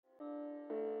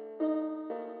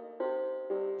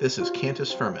This is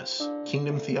Cantus Firmus,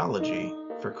 Kingdom Theology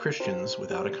for Christians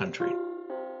without a country.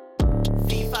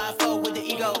 V54 with the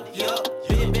ego, yup.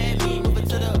 Big bad me, moving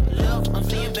to the left. I'm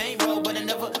seeing bang roll, but I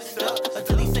never stuck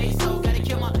until he say so. Gotta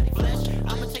kill my flesh.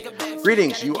 I'ma take a back.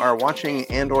 Greetings, you are watching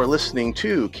and or listening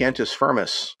to Cantus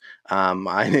Firmus.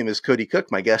 My name is Cody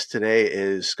Cook. My guest today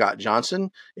is Scott Johnson.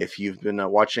 If you've been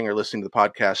watching or listening to the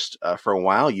podcast for a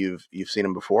while, you've seen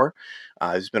him before.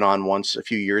 He's been on once a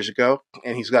few years ago,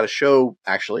 and he's got a show,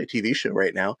 actually a TV show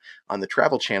right now, on the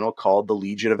Travel Channel called The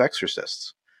Legion of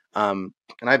Exorcists. And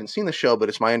I haven't seen the show, but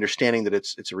it's my understanding that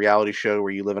it's a reality show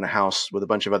where you live in a house with a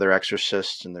bunch of other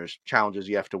exorcists, and there's challenges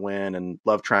you have to win, and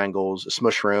love triangles, a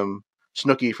smush room,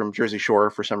 Snooki from Jersey Shore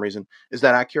for some reason. Is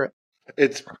that accurate?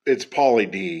 It's Pauly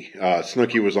D.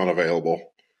 Snooki was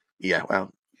unavailable. Yeah,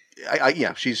 well,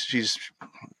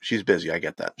 she's busy. I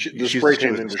get that. The spray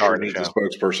tan industry needs a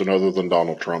spokesperson other than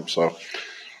Donald Trump. So,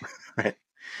 right.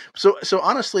 So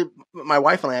honestly, my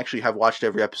wife and I actually have watched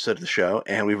every episode of the show,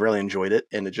 and we've really enjoyed it.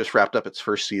 And it just wrapped up its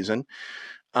first season.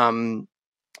 And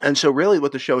so really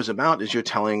what the show is about is you're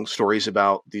telling stories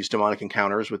about these demonic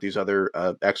encounters with these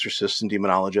other exorcists and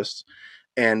demonologists.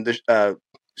 And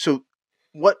so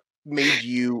what made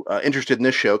you interested in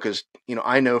this show? Because,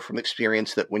 I know from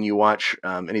experience that when you watch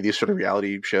any of these sort of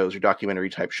reality shows or documentary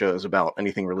type shows about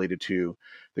anything related to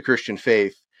the Christian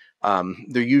faith,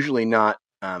 they're usually not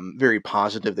very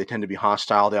positive. They tend to be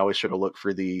hostile. They always sort of look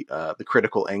for the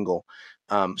critical angle.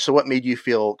 So what made you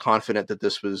feel confident that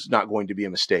this was not going to be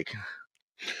a mistake?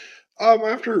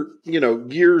 After,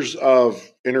 years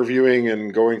of interviewing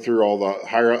and going through all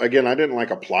the again, I didn't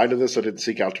apply to this. I didn't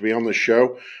seek out to be on this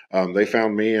show. They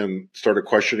found me and started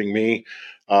questioning me.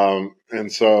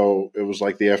 And so it was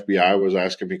like the FBI was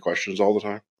asking me questions all the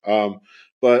time.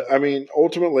 But I mean,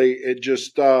 ultimately it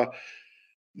just, the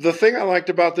thing I liked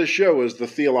about this show is the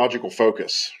theological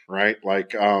focus, right?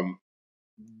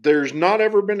 There's not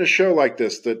ever been a show like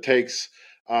this that takes,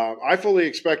 I fully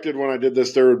expected when I did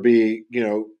this, there would be,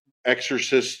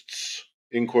 exorcists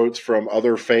in quotes from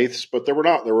other faiths, but there were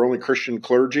not. There were only Christian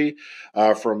clergy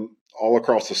from all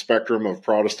across the spectrum of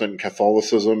Protestant and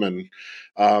Catholicism. And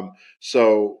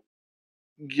so,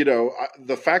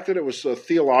 the fact that it was a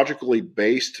theologically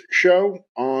based show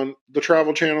on the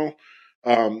Travel Channel,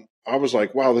 I was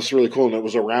like, wow, this is really cool. And it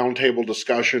was a roundtable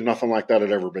discussion. Nothing like that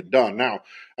had ever been done. Now,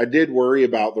 I did worry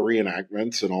about the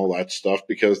reenactments and all that stuff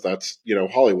because that's,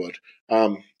 Hollywood.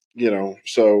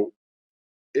 So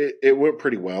it went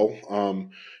pretty well.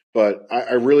 But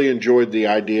I really enjoyed the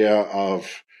idea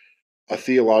of a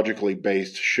theologically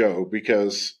based show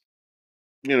because,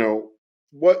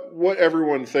 what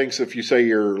everyone thinks if you say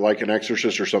you're like an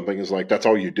exorcist or something is like, that's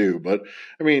all you do. But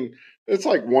I mean, it's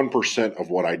like 1% of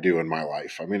what I do in my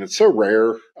life. I mean, it's so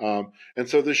rare. And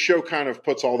so this show kind of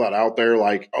puts all that out there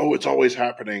like, oh, it's always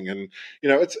happening. And,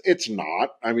 it's not.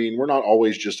 I mean, we're not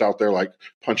always just out there like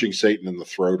punching Satan in the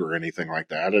throat or anything like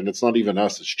that. And it's not even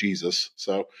us, it's Jesus.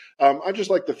 So I just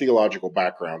like the theological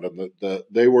background and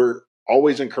they were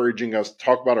always encouraging us to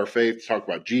talk about our faith, talk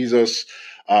about Jesus.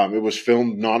 It was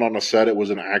filmed not on a set. It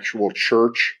was an actual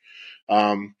church.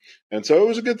 And so it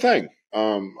was a good thing.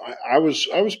 I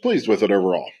was pleased with it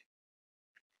overall.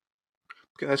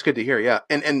 Okay, that's good to hear. Yeah.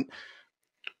 And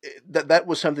that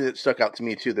was something that stuck out to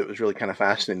me too. That was really kind of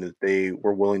fascinating that they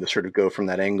were willing to sort of go from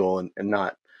that angle and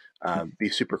not be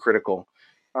super critical.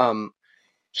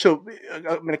 So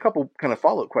a couple kind of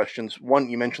follow-up questions. One,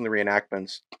 you mentioned the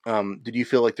reenactments. Did you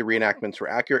feel like the reenactments were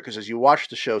accurate? Because as you watch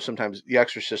the show, sometimes the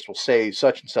exorcist will say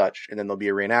such and such, and then there'll be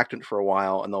a reenactment for a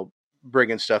while, and they'll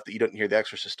bring in stuff that you don't hear the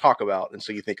exorcist talk about. And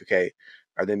so you think, okay,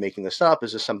 are they making this up?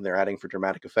 Is this something they're adding for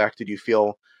dramatic effect? Did you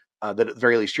feel that at the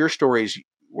very least your stories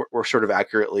were sort of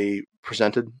accurately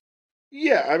presented?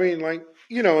 Yeah, I mean,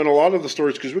 in a lot of the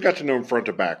stories, because we got to know them front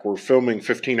to back. We're filming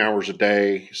 15 hours a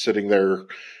day, sitting there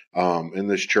in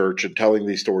this church and telling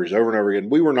these stories over and over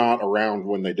again. We were not around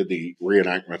when they did the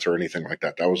reenactments or anything like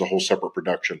that. That was a whole separate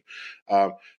production.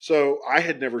 So I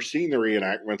had never seen the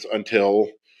reenactments until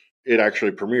it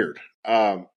actually premiered.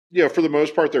 For the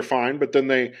most part, they're fine, but then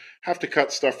they have to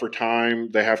cut stuff for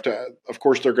time. They have to, of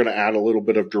course, they're going to add a little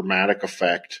bit of dramatic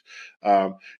effect.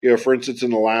 For instance, in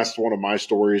the last one of my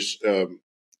stories,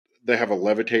 they have a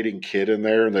levitating kid in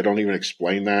there and they don't even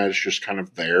explain that. It's just kind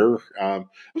of there. It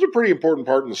was a pretty important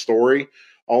part in the story.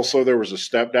 Also, there was a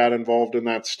stepdad involved in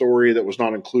that story that was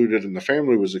not included, and the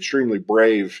family was extremely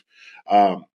brave.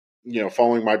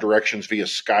 Following my directions via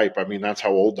Skype. I mean, that's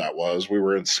how old that was. We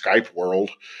were in Skype world.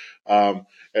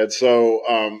 And so,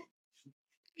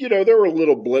 there were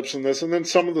little blips in this. And then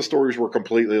some of the stories were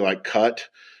completely cut.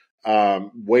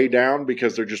 way down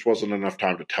because there just wasn't enough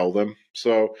time to tell them.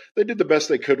 So they did the best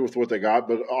they could with what they got,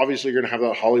 but obviously you're going to have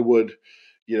that Hollywood,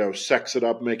 sex it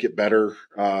up, make it better,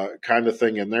 kind of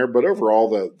thing in there. But overall,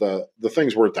 the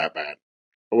things weren't that bad.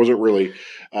 I wasn't really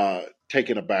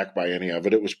taken aback by any of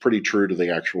it. It was pretty true to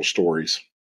the actual stories.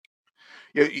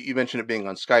 You mentioned it being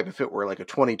on Skype. If it were like a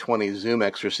 2020 Zoom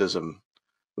exorcism,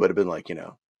 it would have been like,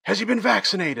 has he been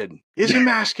vaccinated? Is he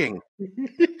masking?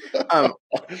 um,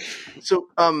 so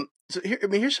here,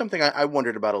 here's something I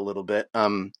wondered about a little bit.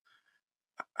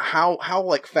 How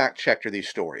like fact checked are these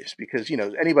stories? Because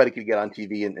anybody could get on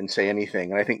TV and say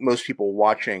anything, and I think most people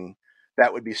watching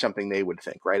that would be something they would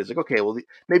think, right? It's like, okay, well,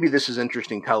 maybe this is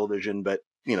interesting television, but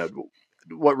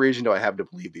what reason do I have to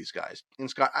believe these guys? And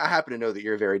Scott, I happen to know that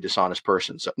you're a very dishonest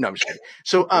person, so no, I'm just kidding.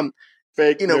 So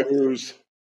fake news.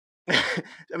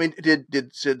 I mean,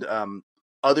 did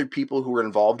other people who were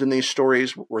involved in these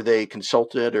stories, were they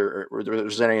consulted, or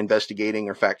was there any investigating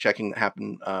or fact checking that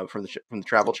happened from the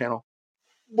Travel Channel?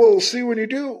 Well, see, when you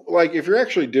do, like, if you're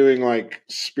actually doing like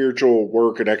spiritual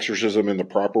work and exorcism in the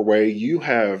proper way, you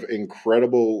have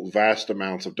incredible, vast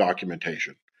amounts of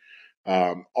documentation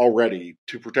already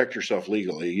to protect yourself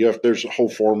legally. There's whole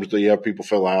forms that you have people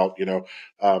fill out,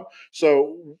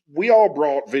 so we all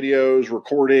brought videos,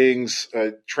 recordings,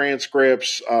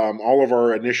 transcripts, all of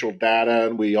our initial data,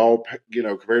 and we all,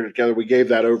 compared it together. We gave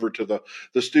that over to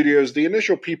the studios. The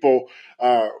initial people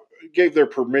gave their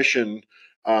permission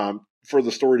for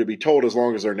the story to be told, as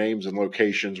long as their names and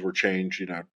locations were changed,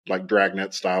 like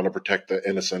Dragnet style, to protect the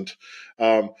innocent.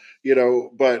 Other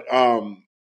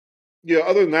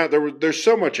than that, there's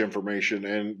so much information,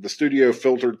 and the studio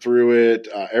filtered through it.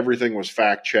 Everything was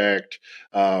fact checked.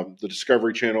 The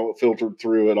Discovery Channel filtered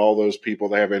through it. All those people,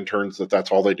 they have interns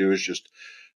that's all they do is just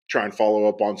try and follow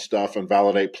up on stuff and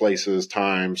validate places,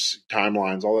 times,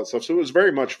 timelines, all that stuff. So it was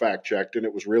very much fact checked, and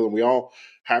it was real. And we all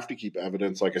have to keep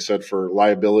evidence, like I said, for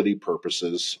liability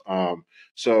purposes.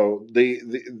 So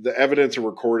the evidence of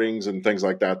recordings and things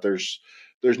like that, there's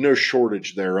no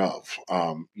shortage thereof.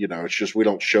 It's just we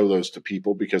don't show those to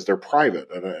people because they're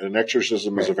private. An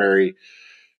exorcism is a very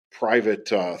private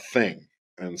thing.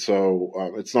 And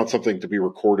so it's not something to be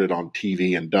recorded on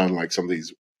TV and done like some of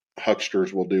these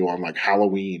hucksters will do on like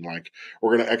Halloween. Like,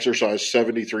 we're going to exorcise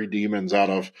 73 demons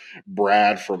out of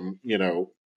Brad from,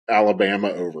 Alabama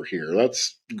over here.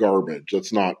 That's garbage.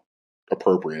 That's not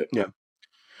appropriate. Yeah.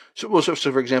 So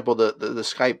for example, the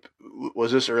Skype,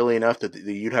 was this early enough that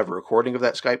you'd have a recording of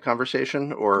that Skype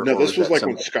conversation, or no? This was like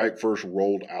when Skype first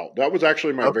rolled out. That was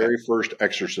actually my very first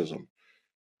exorcism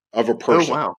of a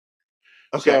person. Oh wow!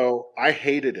 Okay. So I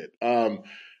hated it.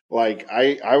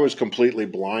 I was completely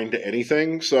blind to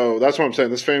anything. So that's what I'm saying.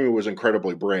 This family was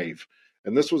incredibly brave.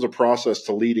 And this was a process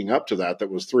to leading up to that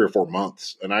was 3 or 4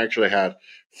 months. And I actually had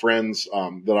friends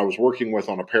that I was working with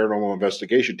on a paranormal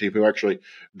investigation team who actually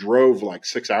drove like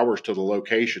 6 hours to the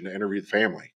location to interview the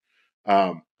family.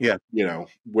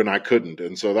 When I couldn't.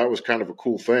 And so that was kind of a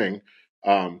cool thing.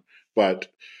 But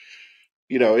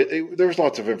there was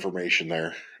lots of information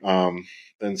there.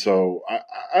 And so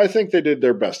I think they did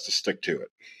their best to stick to it.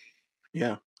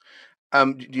 Yeah.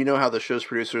 Do you know how the show's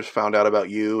producers found out about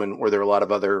you, and were there a lot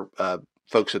of other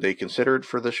folks that they considered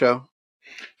for the show?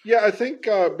 Yeah, I think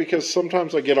because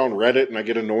sometimes I get on Reddit and I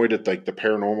get annoyed at like the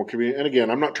paranormal community. And again,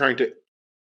 I'm not trying to,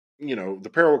 the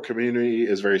paranormal community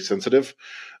is very sensitive,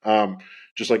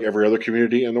 just like every other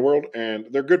community in the world. And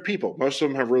they're good people. Most of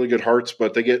them have really good hearts,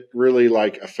 but they get really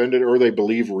like offended, or they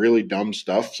believe really dumb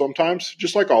stuff sometimes,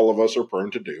 just like all of us are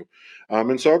prone to do.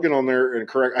 And so I'll get on there and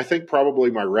correct. I think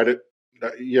probably my Reddit,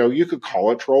 you could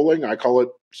call it trolling. I call it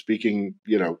speaking,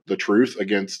 the truth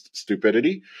against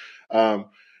stupidity. But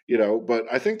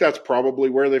I think that's probably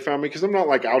where they found me, because I'm not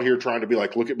like out here trying to be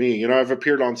like, look at me. I've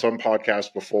appeared on some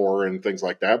podcasts before and things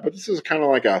like that, but this is kind of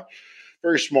like a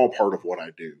very small part of what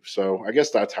I do. So I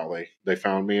guess that's how they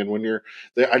found me. And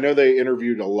I know they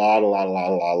interviewed a lot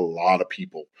of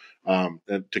people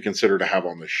to consider to have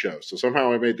on this show. So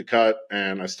somehow I made the cut,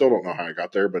 and I still don't know how I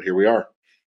got there, but here we are.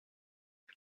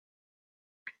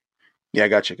 Yeah,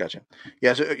 gotcha.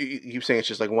 Yeah, so you keep saying it's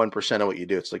just like 1% of what you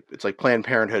do. It's like Planned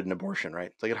Parenthood and abortion,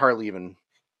 right? It's like it hardly even.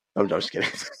 Oh, no, just kidding.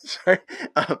 Sorry.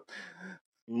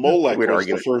 Molech was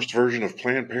the first version of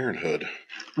Planned Parenthood.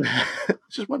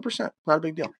 It's just 1%. Not a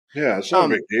big deal. Yeah, it's not a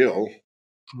big deal.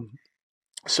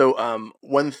 So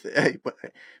one thing, but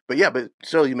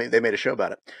still, they made a show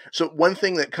about it. So one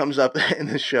thing that comes up in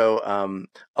the show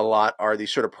a lot are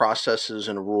these sort of processes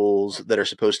and rules that are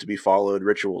supposed to be followed,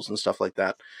 rituals and stuff like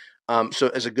that. So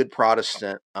as a good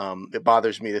Protestant, it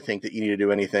bothers me to think that you need to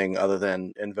do anything other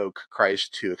than invoke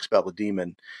Christ to expel a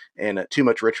demon. And too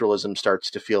much ritualism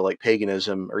starts to feel like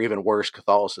paganism, or even worse,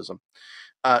 Catholicism.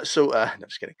 No,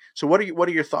 just kidding. So what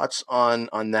are your thoughts on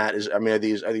that? Are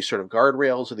these sort of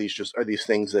guardrails? Are these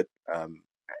things that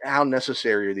how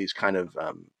necessary are these kind of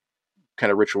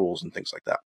rituals and things like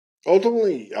that?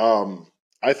 Ultimately,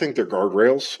 I think they're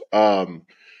guardrails.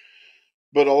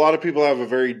 But a lot of people have a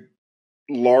very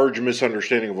large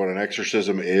misunderstanding of what an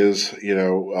exorcism is.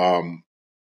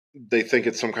 They think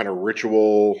it's some kind of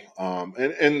ritual,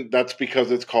 and that's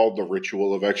because it's called the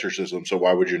ritual of exorcism. So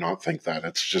why would you not think that?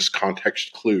 It's just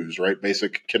context clues, right?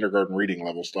 Basic kindergarten reading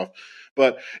level stuff.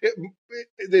 But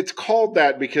it's called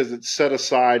that because it's set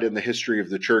aside in the history of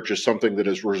the church as something that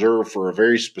is reserved for a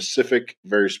very specific,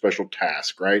 very special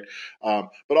task, right?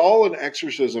 But all an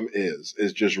exorcism is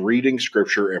just reading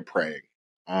scripture and praying.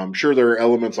 Sure, there are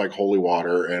elements like holy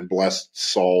water and blessed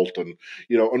salt and,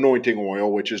 anointing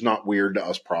oil, which is not weird to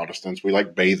us Protestants. We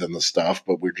like bathe in the stuff,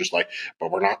 but we're just like,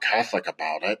 but we're not Catholic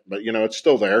about it. But, it's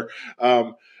still there.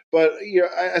 I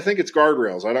think it's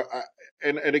guardrails.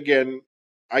 And again,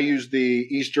 I use the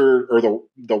Eastern or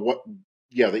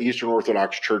the Eastern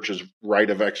Orthodox Church's rite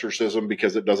of exorcism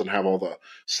because it doesn't have all the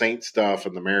saint stuff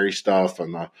and the Mary stuff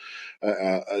and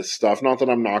the stuff. Not that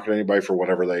I'm knocking anybody for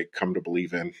whatever they come to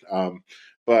believe in.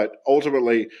 But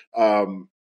ultimately,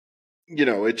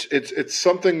 it's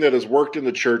something that has worked in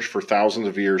the church for thousands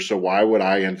of years. So why would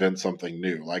I invent something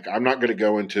new? Like, I'm not going to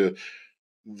go into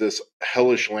this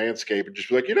hellish landscape and just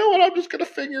be like, you know what, I'm just going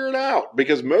to figure it out.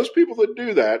 Because most people that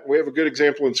do that, we have a good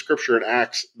example in Scripture in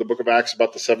Acts, the book of Acts,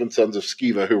 about the 7 sons of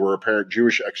Sceva who were apparent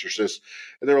Jewish exorcists.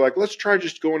 And they were like, let's try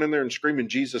just going in there and screaming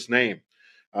Jesus' name.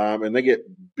 And they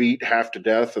get beat half to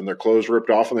death and their clothes ripped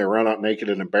off and they run out naked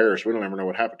and embarrassed. We don't ever know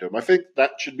what happened to them. I think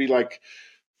that should be like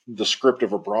the script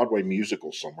of a Broadway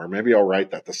musical somewhere. Maybe I'll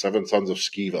write that, the 7 sons of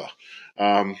Sceva.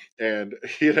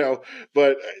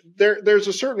 But there's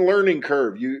a certain learning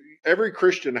curve. Every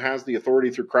Christian has the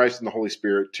authority through Christ and the Holy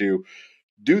Spirit to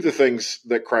do the things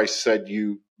that Christ said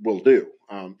you will do.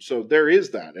 So there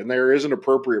is that, and there is an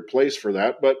appropriate place for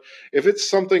that. But if it's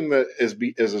something that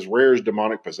is as rare as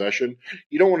demonic possession,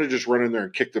 you don't want to just run in there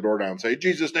and kick the door down and say,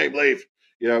 Jesus' name, leave,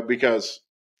 because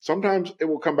sometimes it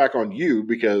will come back on you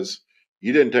because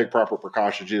you didn't take proper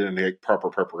precautions. You didn't take proper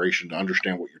preparation to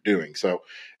understand what you're doing. So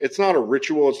it's not a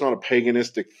ritual. It's not a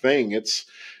paganistic thing. It's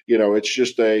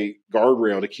just a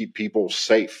guardrail to keep people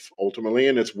safe ultimately.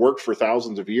 And it's worked for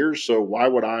thousands of years. So why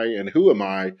would I, and who am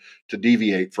I to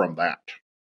deviate from that?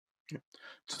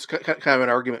 So it's kind of an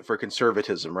argument for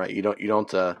conservatism, right? You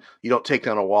don't take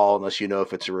down a wall unless you know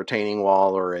if it's a retaining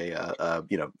wall or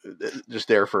just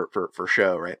there for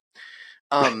show, right?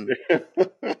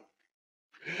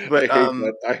 But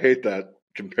I hate that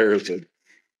comparison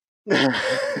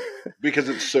because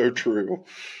it's so true.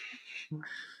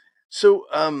 So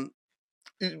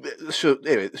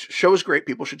anyway, the show is great.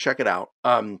 People should check it out.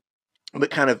 But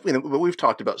but we've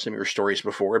talked about some of your stories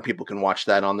before, and people can watch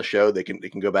that on the show. They can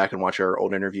go back and watch our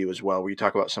old interview as well, where you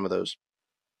talk about some of those.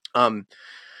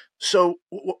 So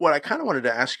what I kind of wanted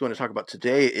to ask you to talk about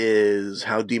today is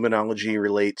how demonology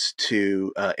relates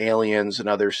to aliens and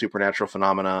other supernatural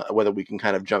phenomena, whether we can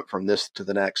kind of jump from this to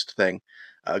the next thing,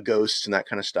 ghosts and that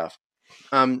kind of stuff.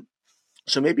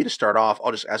 So maybe to start off,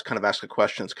 I'll just ask a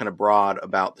question that's kind of broad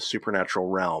about the supernatural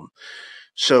realm.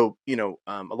 So, a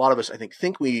lot of us, I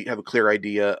think we have a clear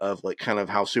idea of like kind of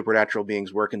how supernatural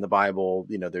beings work in the Bible.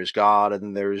 There's God and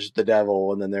then there's the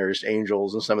devil and then there's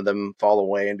angels and some of them fall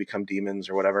away and become demons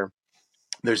or whatever.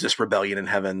 There's this rebellion in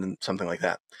heaven and something like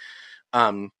that.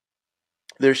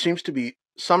 There seems to be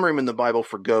some room in the Bible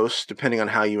for ghosts, depending on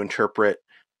how you interpret,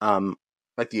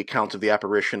 like the accounts of the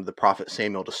apparition of the prophet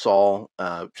Samuel to Saul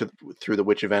through the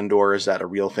Witch of Endor. Is that a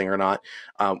real thing or not?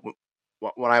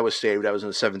 When I was saved, I was in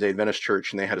a Seventh-day Adventist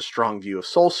church, and they had a strong view of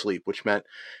soul sleep, which meant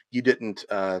you didn't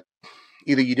either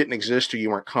you didn't exist or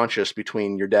you weren't conscious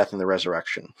between your death and the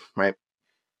resurrection, right?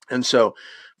 And so,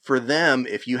 for them,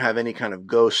 if you have any kind of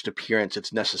ghost appearance,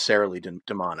 it's necessarily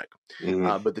demonic.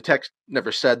 Mm-hmm. But the text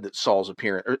never said that Saul's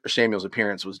appearance or Samuel's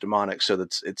appearance was demonic, so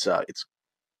it's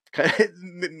kind of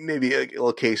maybe a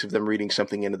little case of them reading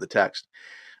something into the text.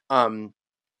 And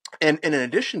in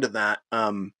addition to that.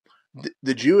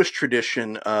 The Jewish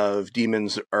tradition of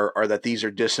demons are that these are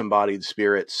disembodied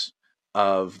spirits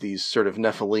of these sort of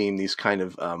Nephilim, these kind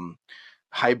of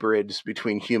hybrids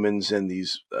between humans and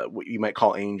these what you might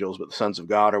call angels, but the sons of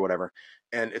God or whatever.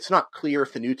 And it's not clear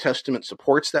if the New Testament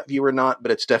supports that view or not,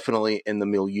 but it's definitely in the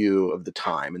milieu of the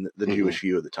time and the Jewish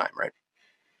view of the time, right?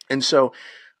 And so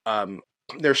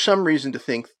there's some reason to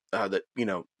think that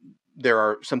there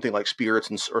are something like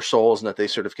spirits or souls, and that they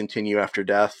sort of continue after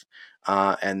death,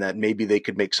 and that maybe they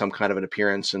could make some kind of an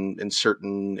appearance in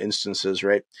certain instances,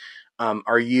 right?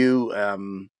 Are you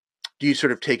do you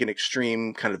sort of take an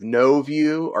extreme kind of no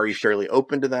view? Are you fairly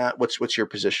open to that? What's your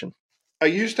position? I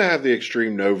used to have the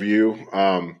extreme no view.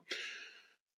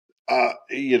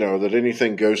 That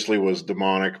anything ghostly was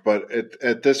demonic. But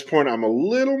at this point, I'm a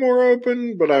little more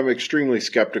open, but I'm extremely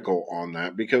skeptical on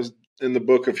that because in the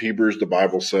book of Hebrews, the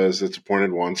Bible says it's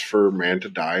appointed once for man to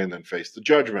die and then face the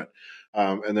judgment.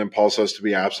 And then Paul says to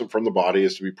be absent from the body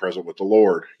is to be present with the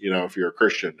Lord. If you're a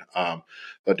Christian,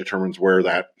 that determines where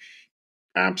that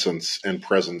absence and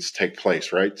presence take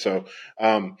place, right? So,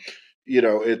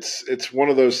 it's one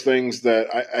of those things that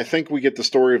I think we get the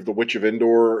story of the Witch of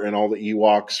Endor and all the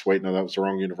Ewoks. Wait, no, that was the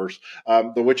wrong universe.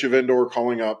 The Witch of Endor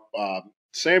calling up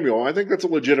Samuel. I think that's a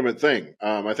legitimate thing.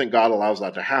 I think God allows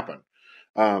that to happen.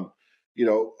 A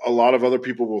lot of other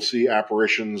people will see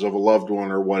apparitions of a loved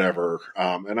one or whatever.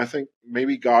 And I think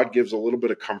maybe God gives a little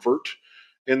bit of comfort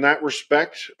in that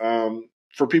respect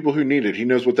for people who need it. He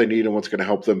knows what they need and what's going to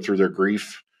help them through their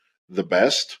grief the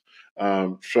best.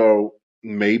 So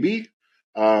maybe.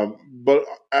 But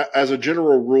as a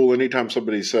general rule, anytime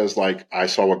somebody says like, I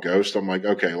saw a ghost, I'm like,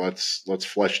 okay, let's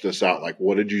flesh this out. Like,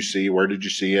 what did you see? Where did you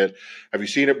see it? Have you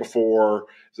seen it before?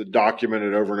 Is it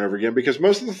documented over and over again? Because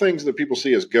most of the things that people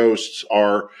see as ghosts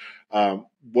are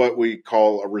what we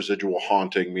call a residual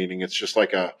haunting, meaning it's just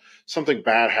like something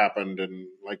bad happened. And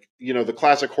like, the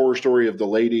classic horror story of the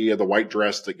lady in the white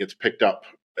dress that gets picked up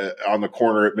on the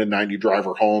corner at midnight, you drive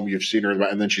her home, you've seen her,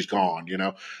 and then she's gone,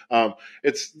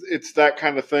 it's that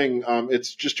kind of thing.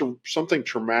 It's just something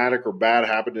traumatic or bad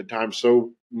happened in time,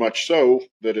 so much so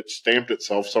that it stamped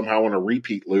itself somehow in a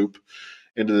repeat loop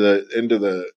into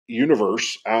the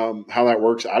universe. How that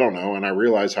works, I don't know. And I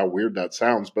realize how weird that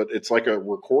sounds, but it's like a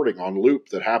recording on loop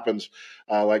that happens,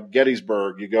 like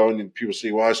Gettysburg. You go and people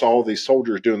see, well, I saw all these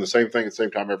soldiers doing the same thing at the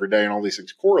same time every day, and all these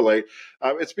things correlate.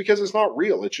 It's because it's not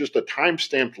real. It's just a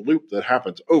time-stamped loop that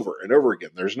happens over and over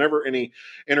again. There's never any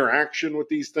interaction with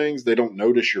these things. They don't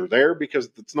notice you're there because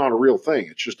it's not a real thing.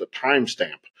 It's just a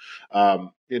timestamp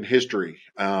in history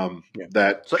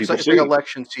that So people it's see. like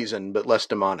election season, but less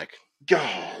demonic.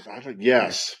 God,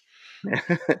 yes.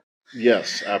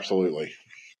 Yes, absolutely.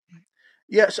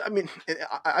 Yes, I mean,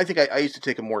 I think I used to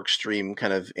take a more extreme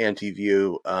kind of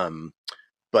anti-view,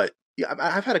 but yeah,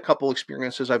 I've had a couple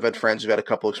experiences. I've had friends who've had a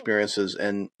couple experiences,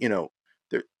 and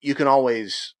you can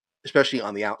always, especially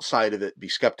on the outside of it, be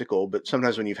skeptical. But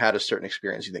sometimes when you've had a certain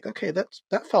experience, you think, okay, there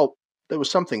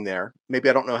was something there. Maybe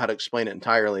I don't know how to explain it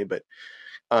entirely, but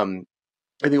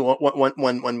I think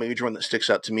one major one that sticks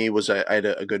out to me was I had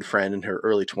a good friend in her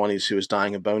early 20s who was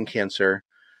dying of bone cancer.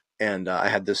 And I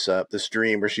had this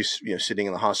dream where she's sitting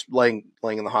in the hospital,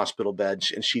 laying in the hospital bed,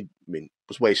 and she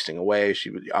was wasting away. She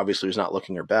obviously was not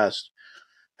looking her best.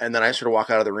 And then I sort of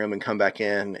walk out of the room and come back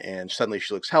in, and suddenly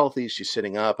she looks healthy. She's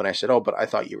sitting up, and I said, "Oh, but I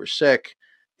thought you were sick."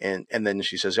 And then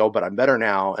she says, "Oh, but I'm better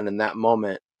now." And in that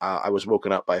moment, I was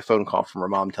woken up by a phone call from her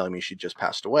mom telling me she'd just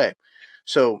passed away.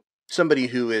 So somebody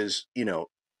who is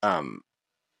um,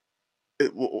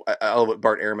 I love what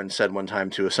Bart Ehrman said one time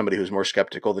to somebody who's more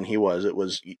skeptical than he was. It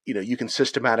was, you can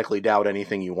systematically doubt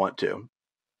anything you want to,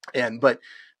 but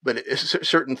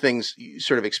certain things you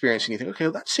sort of experience and you think, okay,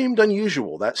 well, that seemed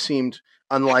unusual. That seemed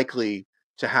unlikely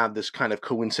to have this kind of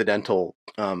coincidental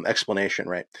explanation,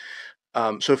 right?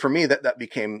 So for me, that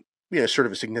became sort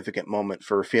of a significant moment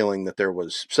for feeling that there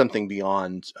was something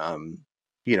beyond,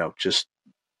 just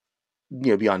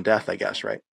beyond death, I guess,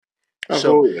 right?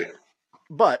 Absolutely. So.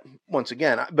 But once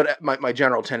again, my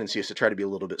general tendency is to try to be a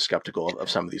little bit skeptical of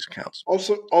some of these accounts.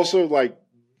 Also, like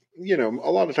a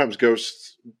lot of times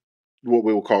ghosts, what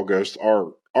we will call ghosts,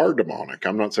 are demonic.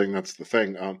 I'm not saying that's the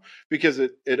thing, because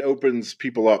it opens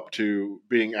people up to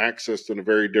being accessed in a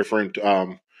very different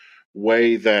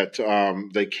way that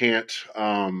they can't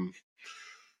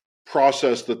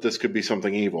process that this could be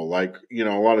something evil. Like, a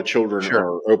lot of children Sure.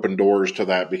 are open doors to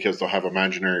that because they'll have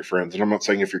imaginary friends. And I'm not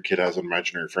saying if your kid has an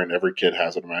imaginary friend, every kid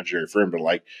has an imaginary friend, but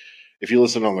like, if you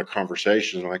listen on the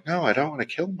conversations, they're like, no, I don't want to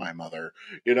kill my mother.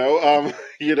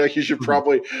 You should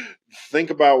probably think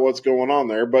about what's going on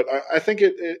there. But I think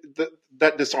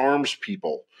that disarms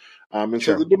people. And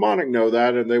Sure. so the demonic know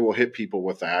that, and they will hit people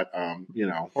with that.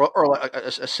 Or like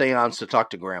a seance to talk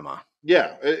to grandma.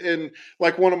 Yeah, and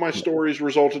like one of my stories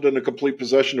resulted in a complete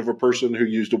possession of a person who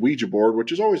used a Ouija board,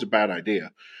 which is always a bad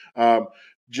idea.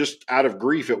 Just out of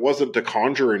grief, it wasn't to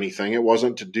conjure anything. It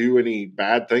wasn't to do any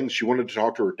bad things. She wanted to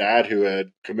talk to her dad, who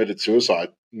had committed suicide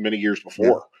many years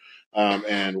before.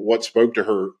 And what spoke to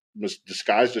her was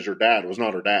disguised as her dad was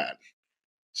not her dad.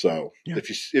 So Yeah.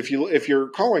 if you're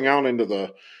calling out into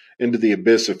the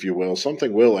abyss, if you will,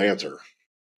 something will answer.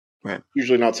 Right.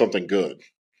 Usually not something good.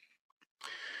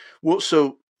 Well,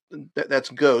 so that's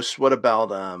ghosts. What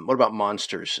about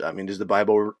monsters? I mean, does the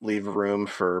Bible leave room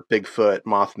for Bigfoot,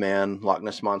 Mothman, Loch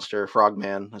Ness monster,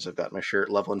 Frogman? As I've got my shirt,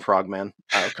 Loveland Frogman,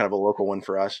 kind of a local one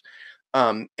for us.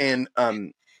 Um, and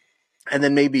um, and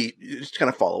then maybe just kind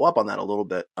of follow up on that a little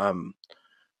bit.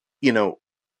 You know,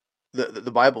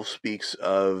 the Bible speaks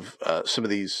of some of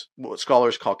these what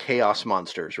scholars call chaos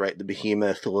monsters, right? The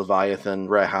behemoth, the Leviathan,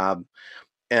 Rahab,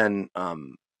 and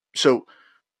so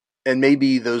and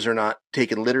maybe those are not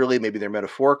taken literally, maybe they're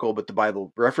metaphorical, but the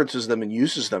Bible references them and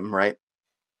uses them, right?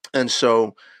 And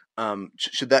so,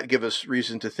 should that give us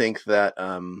reason to think that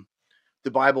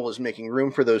the Bible is making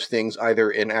room for those things either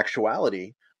in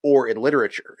actuality or in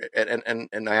literature?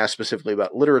 And I asked specifically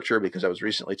about literature because I was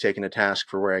recently taken to task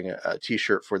for wearing a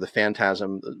T-shirt for the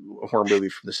Phantasm, a horror movie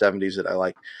from the '70s that I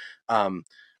like. Um,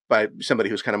 by somebody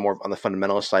who's kind of more on the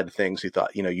fundamentalist side of things, who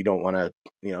thought, you don't want to,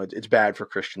 it's bad for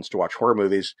Christians to watch horror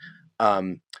movies.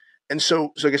 Um, and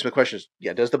so I guess my question is,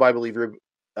 yeah, does the Bible leave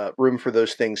room for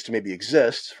those things to maybe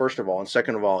exist, first of all, and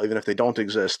second of all, even if they don't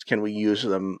exist, can we use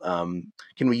them?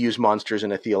 Can we use monsters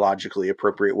in a theologically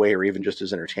appropriate way, or even just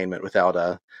as entertainment,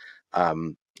 without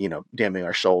damning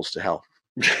our souls to hell?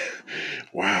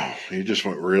 Wow, you just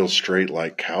went real straight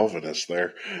like Calvinist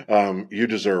there. You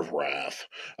deserve wrath.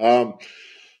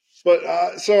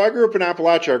 So I grew up in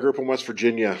Appalachia. I grew up in West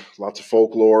Virginia. Lots of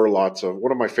folklore, lots of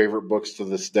one of my favorite books to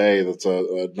this day that's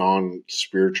a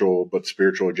non-spiritual but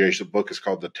spiritual adjacent book is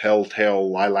called The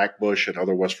Telltale Lilac Bush and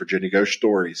Other West Virginia Ghost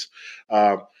Stories.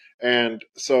 And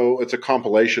so it's a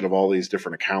compilation of all these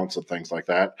different accounts and things like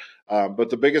that. But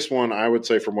the biggest one I would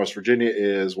say from West Virginia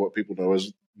is what people know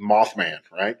as Mothman,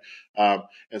 right?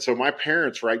 And so my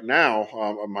parents right now,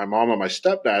 my mom and my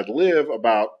stepdad live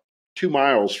about 2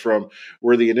 miles from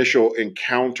where the initial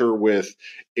encounter with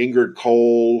Ingrid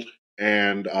Cole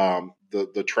and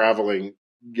the traveling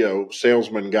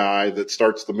salesman guy that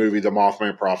starts the movie, the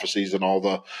Mothman prophecies, and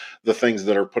all the things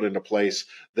that are put into place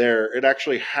there. It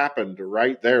actually happened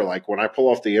right there. Like when I pull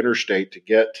off the interstate to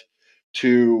get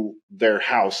to their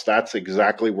house, that's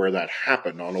exactly where that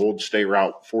happened on Old State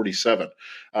Route 47.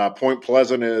 Point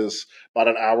Pleasant is about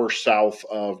an hour south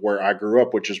of where I grew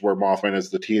up, which is where Mothman is,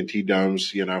 the TNT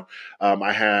domes.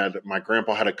 My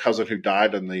grandpa had a cousin who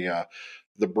died in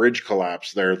the bridge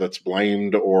collapse there that's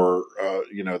blamed, or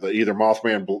that either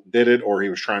Mothman did it or he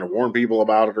was trying to warn people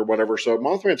about it or whatever. So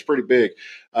Mothman's pretty big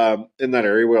in that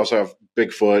area. We also have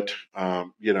Bigfoot,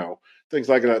 things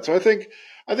like that. So I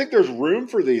think there's room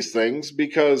for these things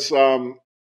because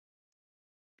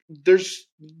there's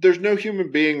no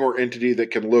human being or entity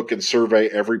that can look and survey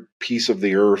every piece of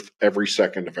the earth every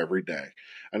second of every day.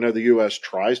 I know the U.S.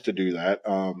 tries to do that,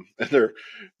 and they're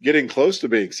getting close to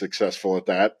being successful at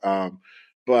that.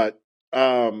 But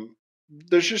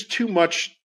there's just too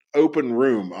much open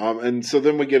room. And so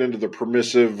then we get into the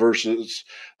permissive versus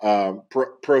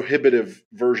prohibitive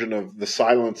version of the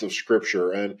silence of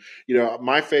Scripture. And,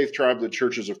 my faith tribe, the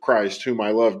Churches of Christ, whom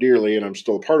I love dearly, and I'm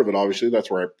still a part of it, obviously, that's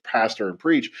where I pastor and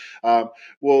preach,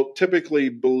 will typically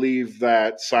believe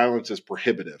that silence is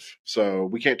prohibitive. So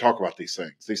we can't talk about these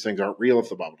things. These things aren't real. If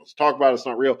the Bible doesn't talk about it, it's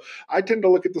not real. I tend to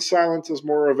look at the silence as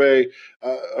more of a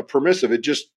permissive.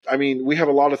 We have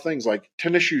a lot of things like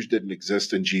tennis shoes didn't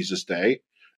exist in Jesus' day,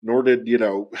 nor did,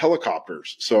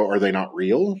 helicopters. So are they not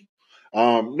real?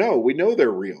 No, we know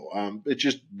they're real. It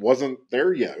just wasn't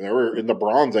there yet. They were in the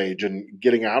Bronze Age and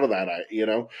getting out of that,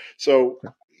 So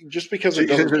just because So, it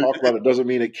doesn't talk about it doesn't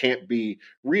mean it can't be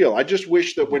real. I just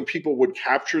wish that when people would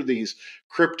capture these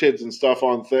cryptids and stuff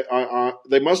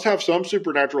they must have some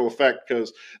supernatural effect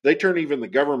because they turn even the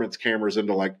government's cameras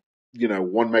into 1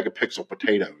 megapixel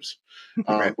potatoes.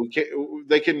 right.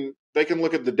 They can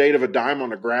look at the date of a dime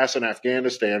on the grass in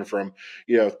Afghanistan from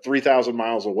 3,000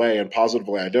 miles away and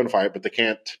positively identify it, but they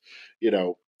can't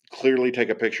clearly take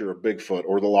a picture of Bigfoot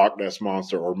or the Loch Ness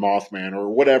monster or Mothman or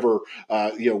whatever,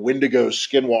 Wendigo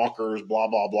skinwalkers, blah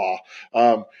blah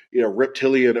blah,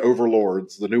 reptilian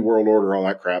overlords, the New World Order, all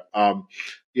that crap.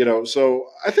 So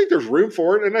I think there's room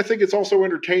for it, and I think it's also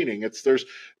entertaining.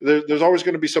 There's always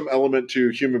going to be some element to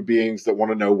human beings that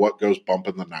want to know what goes bump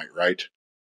in the night, right?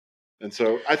 And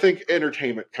so I think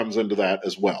entertainment comes into that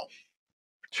as well.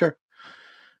 Sure.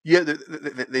 Yeah,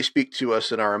 they speak to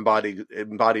us in our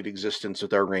embodied existence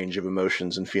with our range of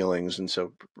emotions and feelings, and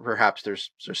so perhaps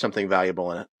there's something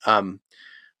valuable in it.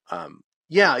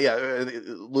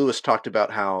 Lewis talked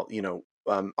about how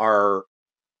our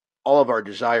all of our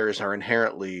desires are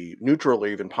inherently neutral or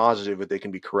even positive, but they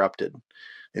can be corrupted.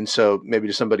 And so maybe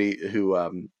to somebody who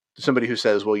somebody who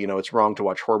says, well, it's wrong to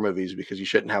watch horror movies because you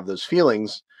shouldn't have those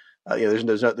feelings.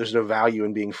 There's no value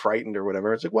in being frightened or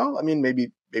whatever. It's like, well, I mean,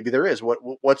 maybe there is.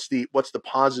 What's the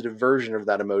positive version of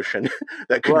that emotion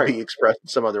that could be expressed in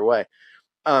some other way?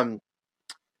 Yeah.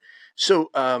 So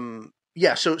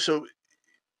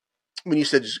when you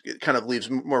said just, it kind of leaves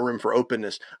more room for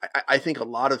openness, I think a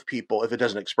lot of people, if it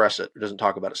doesn't express it or doesn't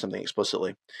talk about it something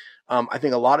explicitly, I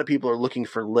think a lot of people are looking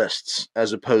for lists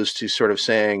as opposed to sort of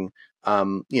saying,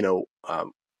 how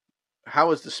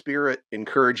is the Spirit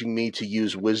encouraging me to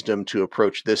use wisdom to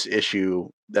approach this issue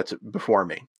that's before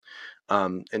me?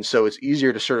 And so it's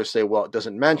easier to sort of say, well, it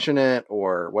doesn't mention it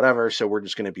or whatever, so we're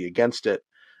just going to be against it,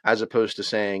 as opposed to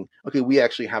saying, okay, we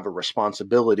actually have a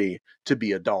responsibility to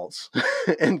be adults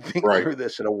and think through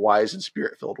this in a wise and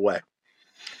Spirit-filled way.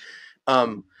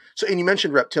 So, and you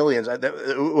mentioned reptilians.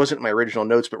 It wasn't my original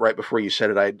notes, but right before you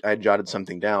said it, I jotted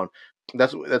something down.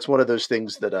 That's one of those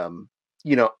things that I'm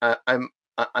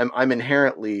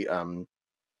inherently. I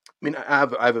mean, I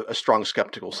have a strong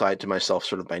skeptical side to myself,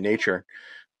 sort of by nature.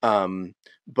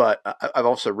 But I've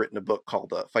also written a book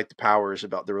called "Fight the Powers"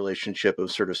 about the relationship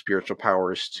of sort of spiritual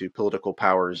powers to political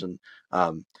powers, and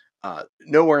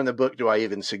nowhere in the book do I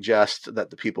even suggest that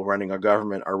the people running our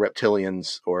government are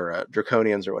reptilians or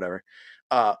draconians or whatever.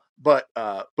 But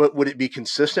would it be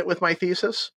consistent with my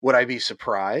thesis? Would I be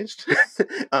surprised?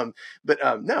 No.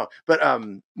 But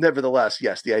nevertheless,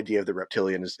 yes, the idea of the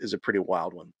reptilian is a pretty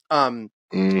wild one.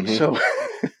 So,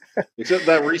 except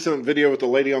that recent video with the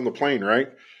lady on the plane, right?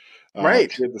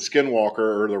 Right. She had the skinwalker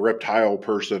or the reptile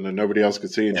person, and nobody else could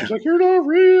see, and she's like, "You're not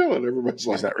real," and everybody's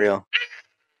like, "He's not real."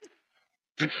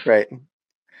 Right.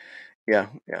 Yeah.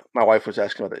 My wife was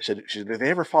asking about that. She said, "Did they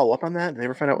ever follow up on that? Did they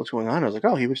ever find out what's going on?" I was like,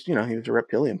 "Oh, he was a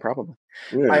reptilian, probably."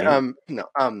 Yeah.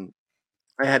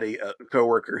 I had a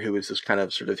coworker who was this kind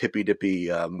of sort of hippy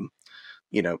dippy,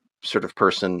 sort of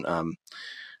person.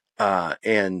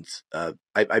 And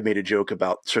I made a joke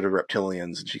about sort of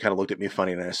reptilians, and she kind of looked at me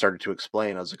funny, and I started to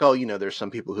explain. I was like, "Oh, there's some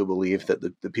people who believe that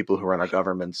the people who run our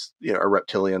governments, are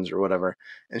reptilians or whatever."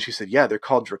 And she said, "Yeah, they're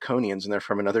called draconians, and they're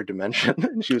from another dimension."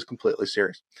 And she was completely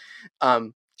serious.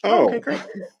 Okay, great.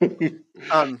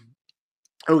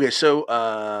 Okay,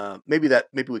 so maybe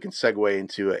we can segue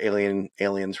into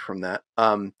aliens from that.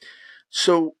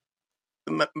 So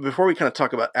before we kind of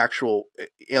talk about actual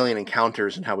alien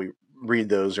encounters and how we read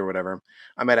those or whatever,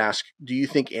 I might ask, do you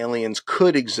think aliens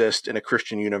could exist in a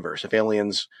Christian universe? If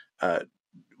aliens,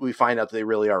 we find out that they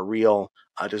really are real,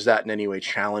 does that in any way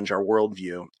challenge our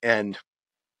worldview? And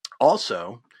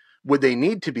also, would they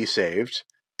need to be saved?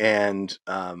 And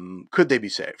could they be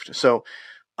saved? So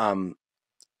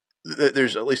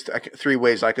there's at least three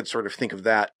ways I could sort of think of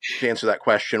that to answer that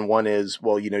question. One is,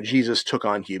 well, Jesus took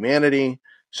on humanity,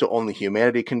 so only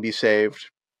humanity can be saved.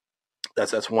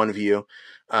 That's one view.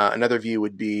 Another view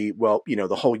would be, well,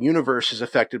 the whole universe is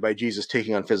affected by Jesus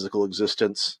taking on physical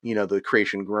existence. The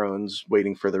creation groans,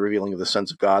 waiting for the revealing of the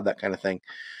sons of God, that kind of thing.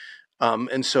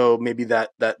 And so maybe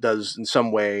that does in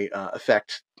some way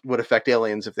would affect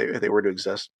aliens if they were to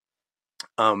exist.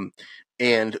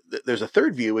 And there's a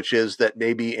third view, which is that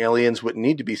maybe aliens wouldn't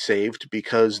need to be saved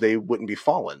because they wouldn't be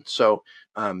fallen. So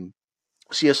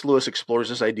C.S. Lewis explores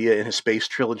this idea in his space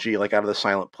trilogy, like Out of the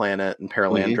Silent Planet and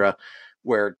Paralandra,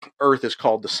 where Earth is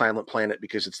called the silent planet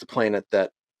because it's the planet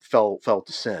that fell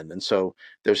to sin. And so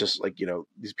there's this,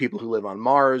 these people who live on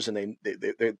Mars, and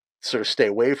they sort of stay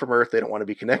away from Earth. They don't want to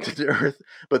be connected to Earth,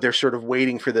 but they're sort of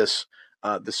waiting for this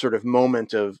sort of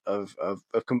moment of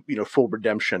full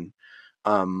redemption,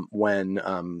 when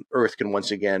Earth can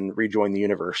once again rejoin the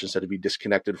universe instead of be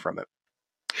disconnected from it.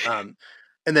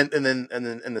 And then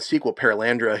in the sequel,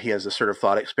 Paralandra, he has this sort of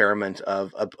thought experiment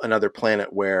of another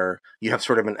planet where you have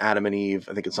sort of an Adam and Eve.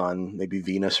 I think it's on maybe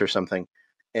Venus or something,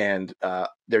 and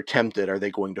they're tempted. Are they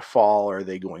going to fall, or are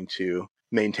they going to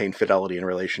maintain fidelity in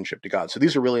relationship to God? So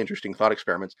these are really interesting thought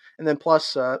experiments. And then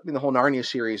plus, the whole Narnia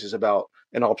series is about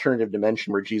an alternative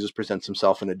dimension where Jesus presents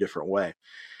himself in a different way.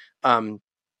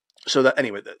 So that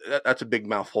anyway, that's a big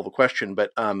mouthful of a question,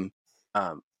 but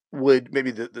would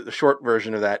maybe the short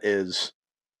version of that is,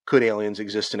 could aliens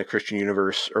exist in a Christian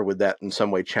universe, or would that in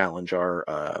some way challenge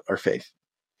our faith?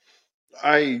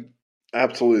 I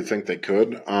absolutely think they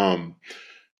could. I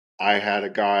had a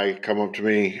guy come up to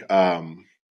me a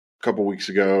couple weeks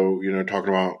ago, talking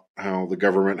about how the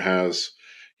government has,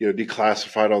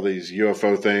 declassified all these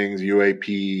UFO things,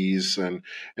 UAPs, and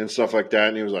stuff like that.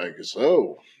 And he was like,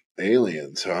 "So,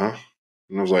 aliens, huh?"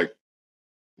 And I was like,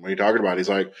 "What are you talking about?" He's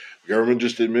like, "The government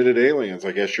just admitted aliens.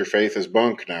 I guess your faith is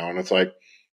bunk now." And it's like,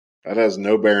 that has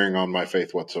no bearing on my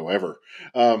faith whatsoever.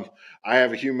 I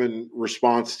have a human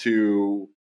response to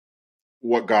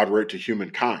what God wrote to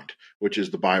humankind, which is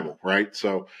the Bible, right?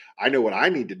 So I know what I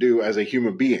need to do as a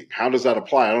human being. How does that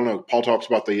apply? I don't know. Paul talks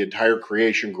about the entire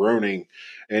creation groaning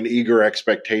and eager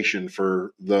expectation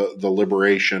for the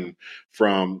liberation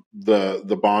from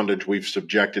the bondage we've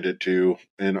subjected it to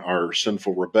in our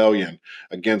sinful rebellion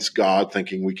against God,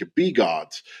 thinking we could be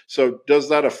gods. So does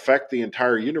that affect the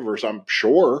entire universe? I'm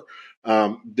sure.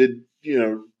 Did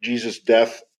Jesus'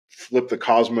 death flip the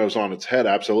cosmos on its head?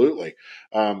 Absolutely.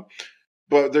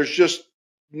 But there's just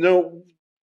no,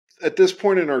 at this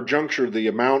point in our juncture, the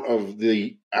amount of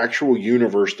the actual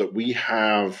universe that we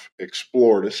have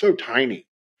explored is so tiny.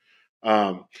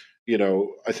 Um,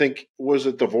 I think, was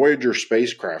it the Voyager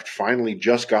spacecraft finally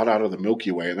just got out of the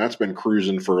Milky Way, and that's been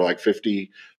cruising for like 50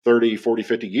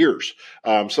 years.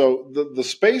 So the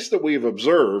space that we've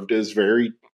observed is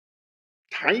very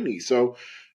tiny. So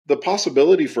the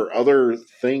possibility for other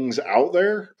things out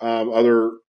there,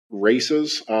 other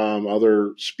races,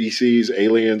 other species,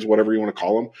 aliens, whatever you want to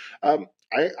call them,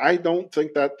 I don't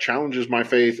think that challenges my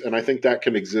faith, and I think that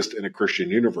can exist in a Christian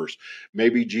universe.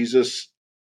 Maybe Jesus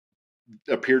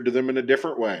appeared to them in a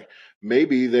different way.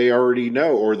 Maybe they already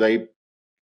know, or they,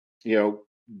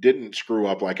 didn't screw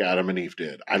up like Adam and Eve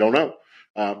did. I don't know.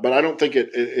 But I don't think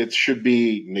it should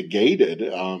be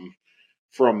negated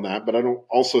from that. But I don't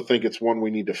also think it's one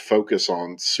we need to focus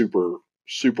on super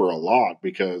a lot,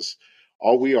 because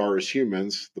all we are as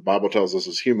humans, the Bible tells us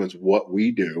as humans what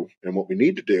we do and what we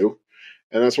need to do,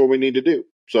 and that's what we need to do.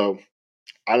 So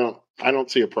I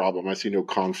don't see a problem. I see no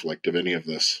conflict of any of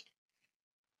this.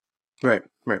 Right.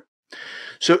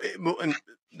 So, and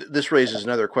this raises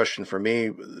another question for me,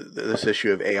 this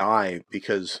issue of AI,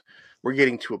 because we're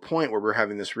getting to a point where we're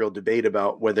having this real debate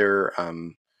about whether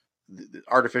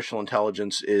artificial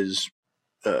intelligence is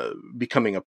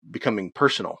becoming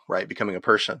personal, right? Becoming a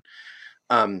person.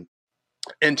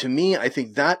 And to me, I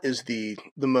think that is the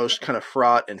most kind of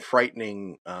fraught and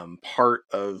frightening part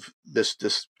of this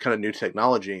kind of new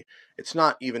technology. It's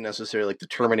not even necessarily like the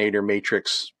Terminator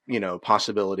Matrix,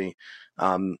 possibility.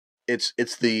 It's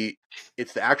the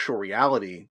actual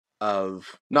reality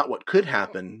of not what could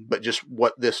happen, but just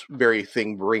what this very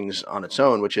thing brings on its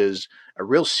own, which is a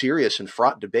real serious and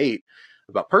fraught debate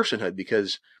about personhood.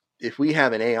 Because if we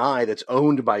have an AI that's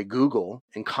owned by Google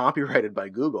and copyrighted by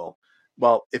Google,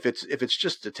 well, if it's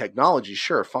just a technology,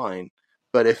 sure, fine.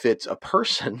 But if it's a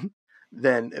person,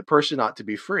 then a person ought to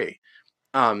be free.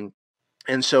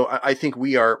 And so I think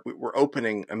we're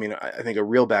opening, I think a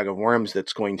real bag of worms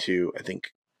that's going to, I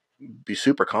think, be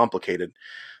super complicated.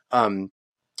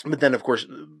 But then, of course,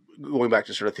 going back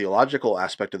to sort of theological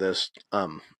aspect of this,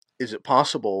 is it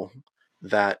possible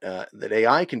that that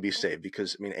AI can be saved?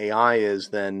 Because AI is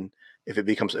then, if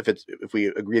we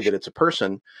agree that it's a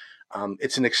person,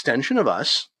 it's an extension of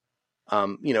us.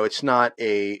 It's not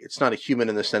a human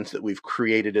in the sense that we've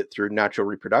created it through natural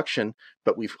reproduction,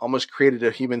 but we've almost created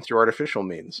a human through artificial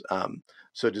means.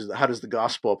 So how does the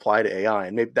gospel apply to AI?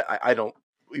 And maybe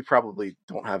we probably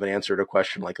don't have an answer to a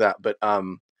question like that, but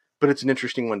it's an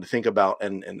interesting one to think about,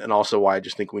 and also why I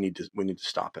just think we need to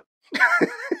stop it.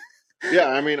 Yeah,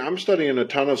 I'm studying a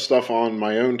ton of stuff on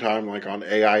my own time, like on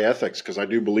AI ethics, because I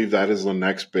do believe that is the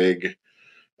next big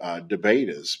debate,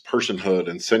 is personhood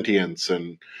and sentience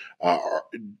and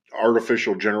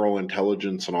artificial general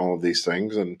intelligence and all of these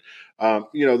things. And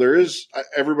there is,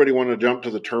 everybody want to jump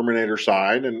to the Terminator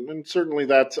side, and certainly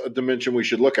that's a dimension we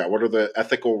should look at. What are the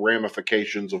ethical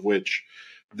ramifications of which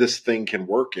this thing can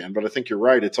work in? But I think you're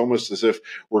right. It's almost as if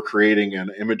we're creating an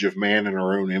image of man in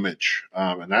our own image.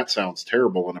 And that sounds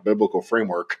terrible in a biblical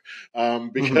framework,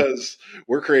 because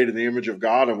we're created in the image of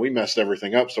God and we messed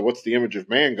everything up. So what's the image of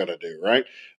man going to do, right?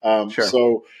 Sure.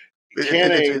 So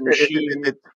can a machine...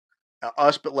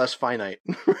 us, but less finite.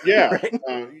 Yeah. Right?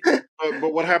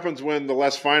 But what happens when the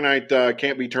less finite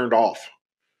can't be turned off?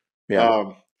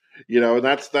 Yeah. And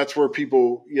that's where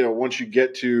people, once you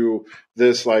get to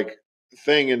this like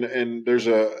thing, and there's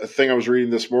a thing I was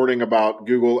reading this morning about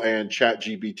Google and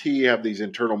ChatGPT have these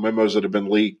internal memos that have been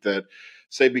leaked that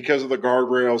say, because of the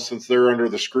guardrails, since they're under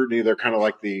the scrutiny, they're kind of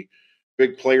like the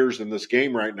big players in this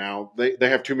game right now. They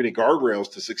have too many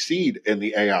guardrails to succeed in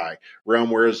the AI realm,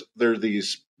 whereas there are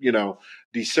these,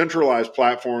 decentralized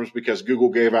platforms, because Google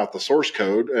gave out the source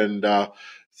code, and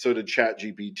so did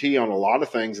ChatGPT on a lot of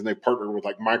things, and they partnered with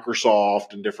like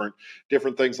Microsoft and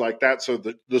different things like that. So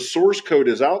the source code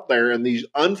is out there, and these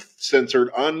uncensored,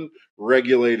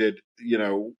 unregulated,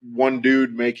 one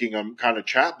dude making them kind of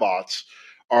chatbots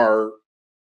are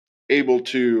able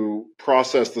to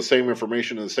process the same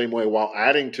information in the same way while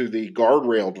adding to the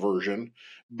guardrailed version,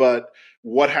 but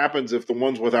what happens if the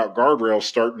ones without guardrails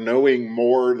start knowing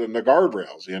more than the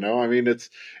guardrails? I mean, it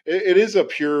is a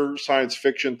pure science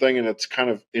fiction thing, and it's kind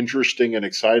of interesting and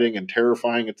exciting and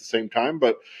terrifying at the same time.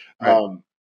 But Right.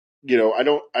 I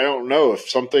don't know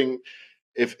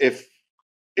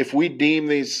if we deem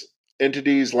these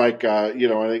entities like I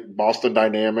think Boston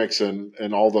Dynamics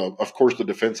and all of course the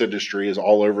defense industry is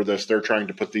all over this. They're trying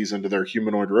to put these into their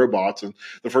humanoid robots, and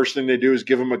the first thing they do is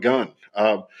give them a gun.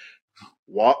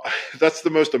 That's the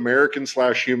most American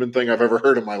 / human thing I've ever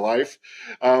heard in my life.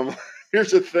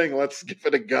 Here's the thing: let's give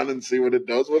it a gun and see what it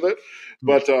does with it.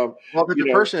 But well, if it's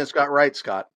a person, it's got rights,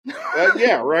 Scott.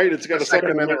 yeah, right. It's got a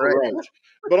Second Amendment right.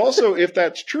 But also, if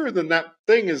that's true, then that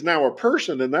thing is now a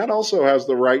person, and that also has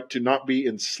the right to not be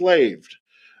enslaved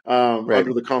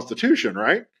under the Constitution,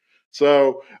 right?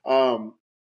 So I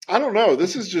don't know.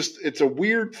 This is it's a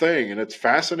weird thing, and it's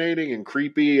fascinating and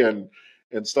creepy and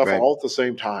stuff all at the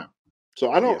same time.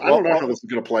 So I don't know how this is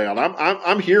going to play out.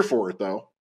 I'm here for it though.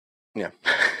 Yeah.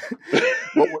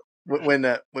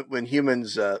 When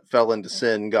humans fell into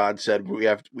sin, God said we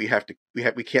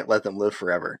can't let them live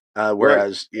forever.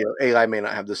 Whereas AI may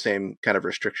not have the same kind of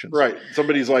restrictions. Right.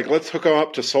 Somebody's like, let's hook them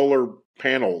up to solar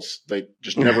panels. They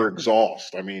just never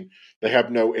exhaust. I mean, they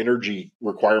have no energy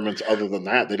requirements other than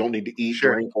that. They don't need to eat,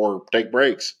 drink, or take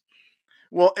breaks.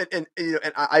 Well, and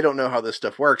I don't know how this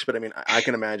stuff works, but I mean, I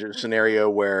can imagine a scenario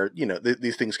where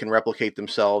these things can replicate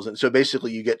themselves, and so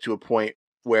basically you get to a point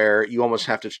where you almost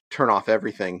have to turn off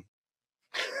everything.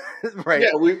 Right.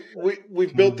 Yeah,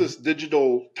 we've built this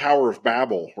digital Tower of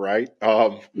Babel, right?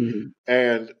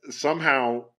 And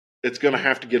somehow it's going to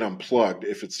have to get unplugged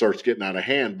if it starts getting out of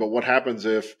hand. But what happens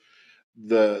if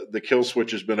the kill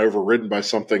switch has been overridden by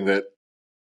something that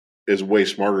is way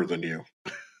smarter than you?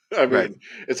 I mean,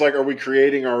 it's like, are we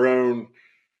creating our own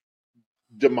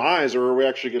demise, or are we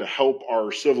actually going to help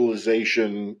our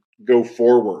civilization go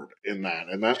forward in that?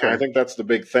 And I think that's the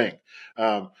big thing.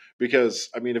 Because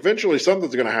I mean, eventually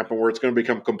something's going to happen where it's going to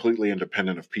become completely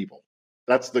independent of people.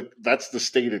 That's the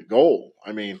stated goal.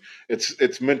 I mean,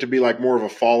 it's meant to be like more of a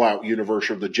Fallout universe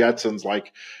of the Jetsons.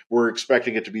 Like we're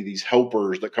expecting it to be these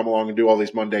helpers that come along and do all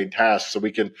these mundane tasks, so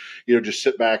we can just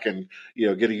sit back and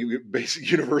get a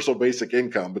universal basic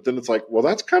income. But then it's like, well,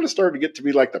 that's kind of starting to get to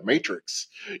be like the Matrix.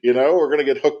 We're going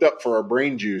to get hooked up for our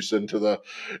brain juice into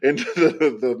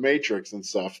the Matrix and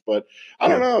stuff. But I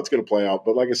don't know how it's going to play out.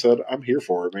 But like I said, I'm here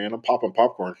for it, man. I'm popping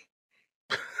popcorn.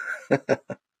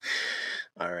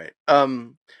 All right.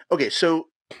 Okay. So,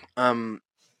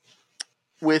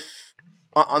 with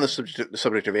on the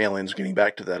subject of aliens, getting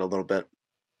back to that a little bit.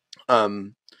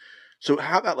 So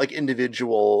how about like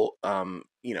individual,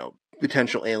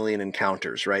 potential alien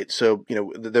encounters, right? So,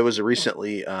 there was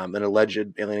recently an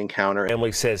alleged alien encounter.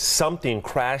 Family says something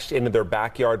crashed into their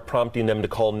backyard, prompting them to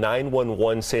call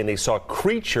 911, saying they saw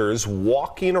creatures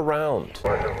walking around.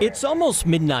 It's almost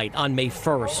midnight on May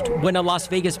 1st when a Las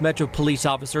Vegas Metro police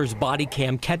officer's body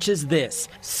cam catches this,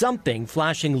 something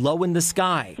flashing low in the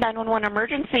sky. 911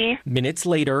 emergency. Minutes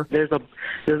later, there's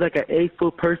like an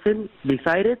 8-foot person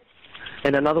beside it,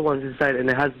 and another one's inside, and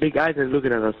it has big eyes and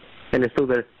looking at us, and it's still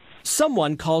there.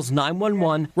 Someone calls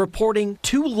 911 reporting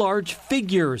two large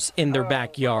figures in their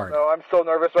backyard. No, I'm so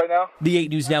nervous right now. The 8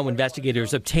 News Now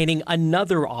investigators obtaining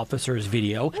another officer's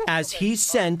video as he's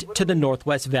sent to the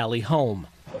Northwest Valley home.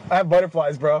 I have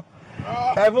butterflies, bro.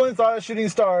 I've only saw a shooting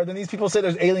star, then these people say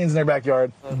there's aliens in their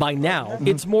backyard. By now,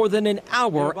 it's more than an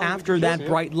hour after that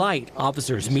bright light.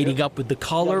 Officers meeting up with the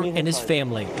caller and his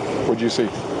family. What'd you see?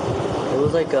 It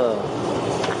was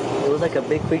like a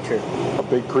big creature. A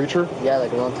big creature? Yeah,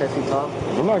 like around 10 feet tall.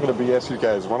 I'm not going to BS you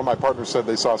guys. One of my partners said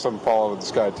they saw something fall out of the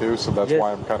sky too, so that's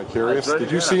why I'm kind of curious.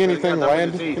 Did you see anything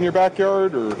land in your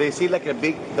backyard? Or they see like a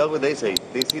big, that's what they say.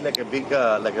 They see like a big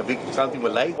something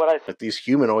with light. But these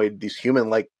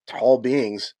human-like tall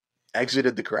beings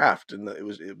exited the craft, and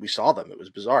we saw them. It was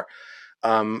bizarre.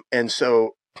 And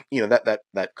so,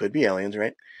 that could be aliens,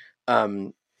 right?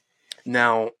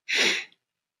 Now,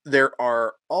 there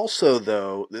are also,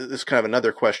 though, this is kind of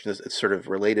another question. It's sort of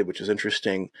related, which is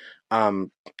interesting.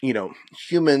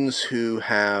 Humans who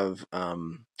have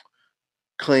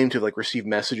claimed to like receive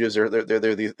messages, or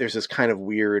there's this kind of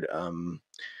weird.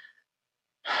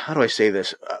 How do I say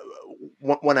this?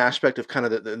 One aspect of kind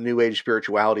of the New Age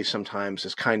spirituality sometimes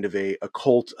is kind of a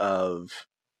cult of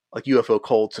like UFO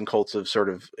cults and cults of sort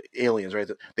of aliens, right?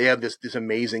 They have this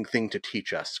amazing thing to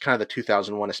teach us. It's kind of the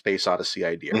 2001: A Space Odyssey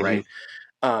idea, right?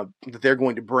 That they're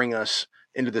going to bring us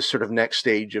into this sort of next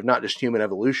stage of not just human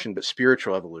evolution, but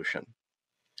spiritual evolution.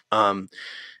 And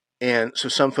so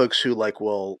some folks who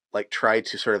will try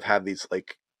to sort of have these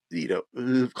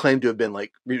who claim to have been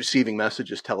like receiving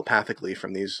messages telepathically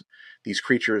from these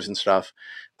creatures and stuff,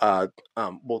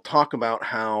 will talk about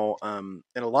how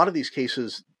in a lot of these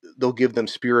cases they'll give them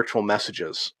spiritual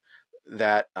messages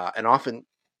that and often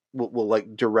will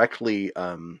like directly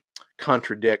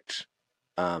contradict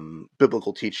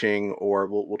biblical teaching, or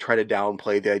will try to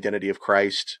downplay the identity of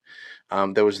Christ.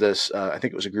 There was this, I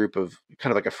think it was a group of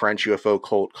kind of like a French UFO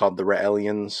cult called the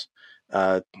Raelians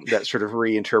that sort of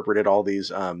reinterpreted all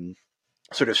these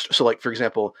so like, for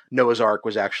example, Noah's Ark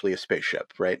was actually a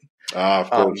spaceship, right? Of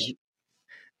course.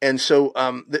 And so,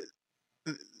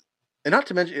 and not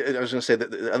to mention, I was going to say that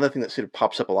the other thing that sort of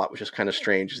pops up a lot, which is kind of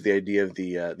strange, is the idea of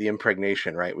the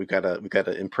impregnation, right? We've got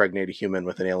to impregnate a human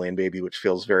with an alien baby, which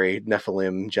feels very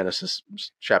Nephilim, Genesis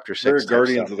chapter 6. Very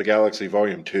Guardians of the Galaxy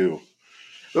Volume 2.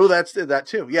 Oh, that's that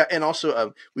too. Yeah, and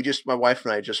also my wife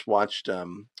and I just watched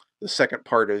the second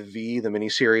part of V, the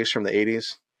miniseries from the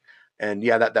 80s. And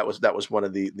yeah, that was one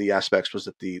of the aspects, was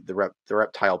that the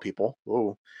reptile people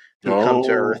who come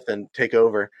to Earth and take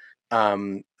over,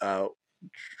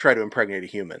 try to impregnate a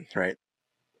human, right?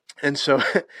 And so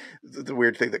the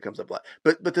weird thing that comes up a lot.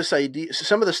 But this idea,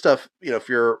 some of the stuff, if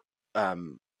you're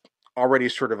already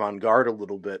sort of on guard a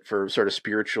little bit for sort of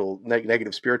spiritual,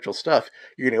 negative spiritual stuff,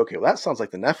 you're going to, okay, well, that sounds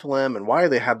like the Nephilim, and why do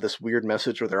they have this weird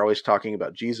message where they're always talking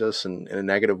about Jesus in a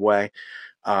negative way?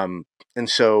 And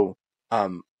so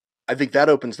I think that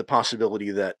opens the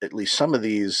possibility that at least some of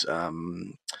these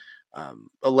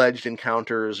alleged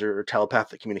encounters or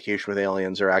telepathic communication with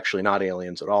aliens are actually not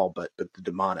aliens at all, but the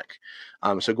demonic.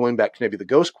 So going back to maybe the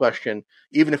ghost question,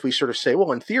 even if we sort of say,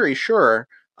 well, in theory, sure,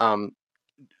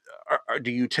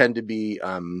 do you tend to be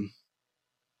kind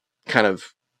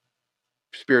of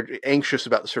anxious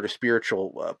about the sort of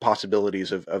spiritual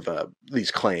possibilities of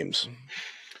these claims?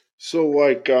 So,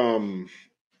 like,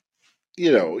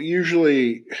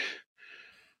 usually,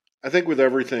 I think with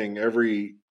everything,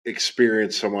 every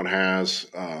experience someone has,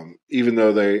 even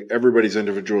though everybody's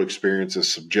individual experience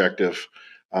is subjective,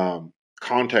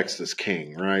 context is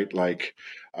king, right? Like,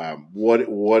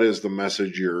 what is the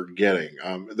message you're getting?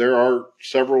 There are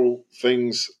several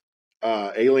things,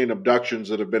 alien abductions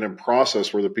that have been in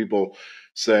process where the people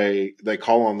say they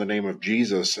call on the name of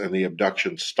Jesus and the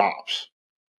abduction stops.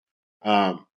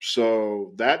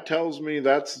 So that tells me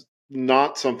that's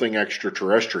not something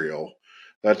extraterrestrial.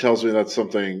 That tells me that's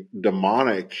something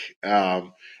demonic.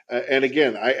 And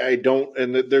again, I don't,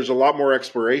 and there's a lot more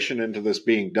exploration into this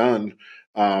being done,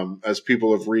 as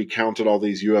people have recounted all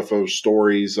these UFO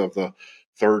stories of the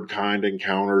third kind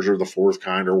encounters or the fourth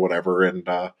kind or whatever. And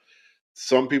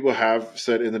some people have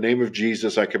said, in the name of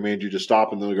Jesus, I command you to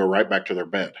stop, and then they go right back to their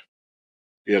bed.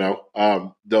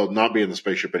 They'll not be in the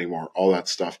spaceship anymore, all that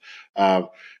stuff.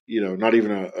 Not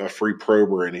even a free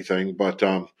probe or anything, but,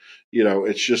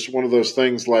 it's just one of those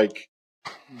things. Like,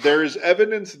 there's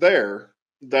evidence there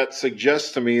that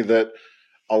suggests to me that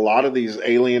a lot of these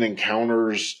alien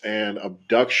encounters and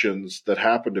abductions that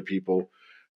happen to people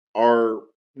are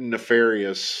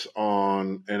nefarious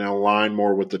and align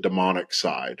more with the demonic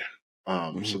side.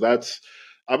 So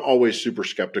I'm always super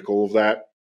skeptical of that.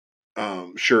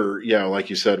 Sure, yeah, like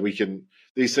you said,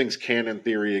 these things can in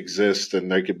theory exist, and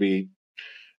they could be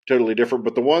totally different,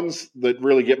 but the ones that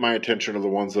really get my attention are the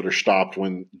ones that are stopped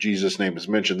when Jesus' name is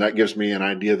mentioned. That gives me an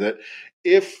idea that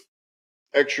if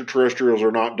extraterrestrials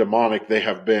are not demonic, they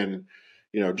have been,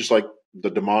 just like the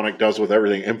demonic does with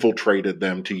everything, infiltrated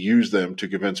them to use them to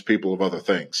convince people of other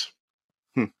things.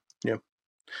 Yeah.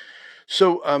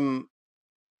 So,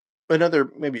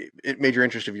 another maybe major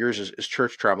interest of yours is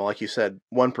church trauma. Like you said,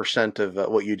 1% of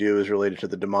what you do is related to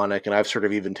the demonic, and I've sort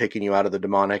of even taken you out of the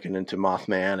demonic and into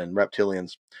Mothman and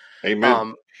reptilians.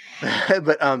 Amen.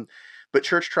 But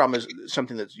church trauma is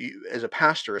something that you, as a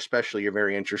pastor especially, you're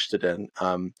very interested in.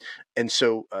 And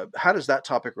so how does that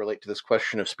topic relate to this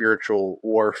question of spiritual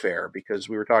warfare? Because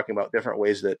we were talking about different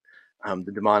ways that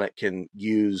the demonic can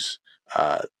use,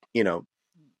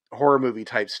 horror movie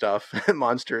type stuff,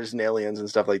 monsters and aliens and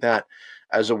stuff like that,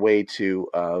 as a way to,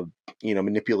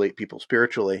 manipulate people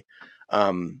spiritually.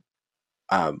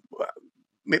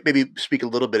 Maybe speak a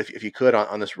little bit, if you could,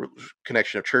 on this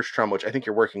connection of church trauma, which I think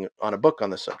you're working on a book on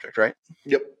this subject, right?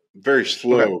 Yep. Very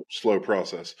slow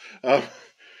process,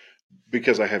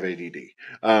 because I have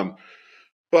ADD.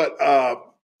 But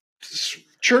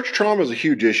church trauma is a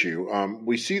huge issue.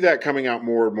 We see that coming out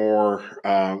more and more.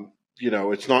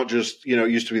 It's not just, it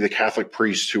used to be the Catholic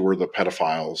priests who were the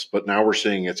pedophiles, but now we're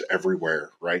seeing it's everywhere,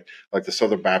 right? Like the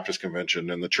Southern Baptist Convention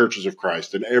and the Churches of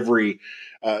Christ, and every,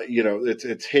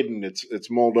 it's hidden, it's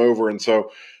mulled over. And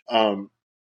so,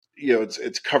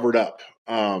 it's covered up.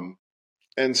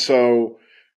 And so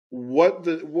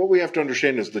what we have to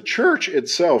understand is the church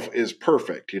itself is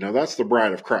perfect. That's the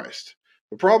bride of Christ.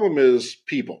 The problem is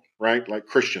people, right? Like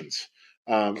Christians,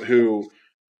 who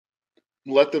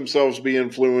let themselves be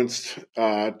influenced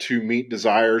to meet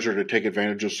desires or to take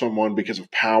advantage of someone because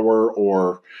of power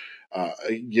or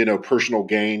personal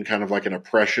gain, kind of like an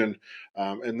oppression.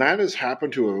 And that has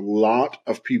happened to a lot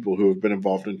of people who have been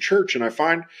involved in church. And I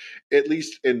find, at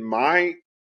least in my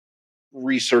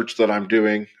research that I'm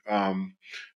doing,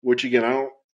 which again, I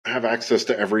don't have access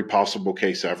to every possible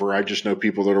case ever. I just know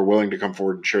people that are willing to come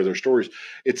forward and share their stories.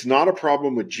 It's not a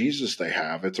problem with Jesus they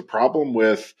have. It's a problem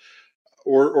with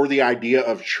or the idea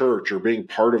of church or being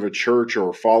part of a church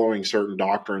or following certain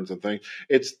doctrines and things.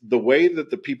 It's the way that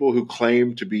the people who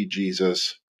claim to be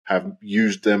Jesus have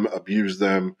used them, abused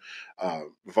them,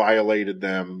 violated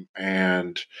them,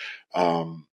 and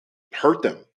hurt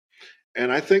them.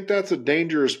 And I think that's a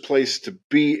dangerous place to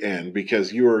be in,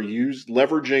 because you are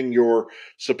leveraging your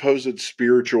supposed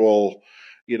spiritual,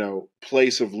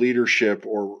 place of leadership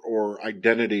or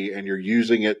identity, and you're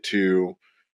using it to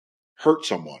hurt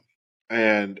someone.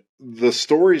 And the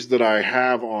stories that I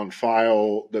have on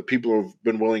file that people have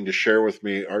been willing to share with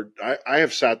me I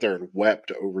have sat there and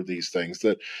wept over these things,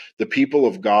 that the people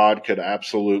of God could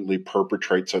absolutely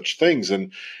perpetrate such things.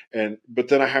 But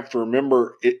then I have to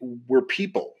remember, we're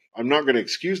people. I'm not going to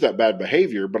excuse that bad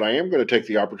behavior, but I am going to take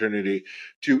the opportunity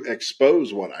to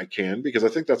expose what I can, because I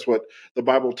think that's what the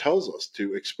Bible tells us,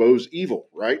 to expose evil,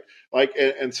 right?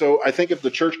 And so I think if the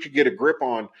church could get a grip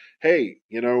on, hey,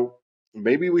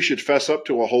 maybe we should fess up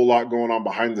to a whole lot going on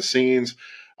behind the scenes.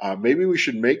 Maybe we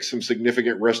should make some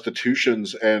significant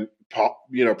restitutions and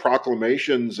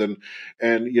proclamations and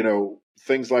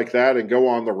things like that, and go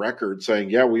on the record saying,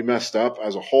 yeah, we messed up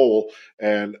as a whole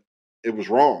and it was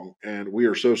wrong, and we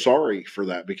are so sorry for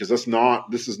that, because this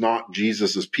is not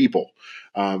Jesus's people.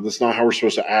 That's not how we're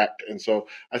supposed to act. And so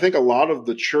I think a lot of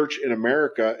the church in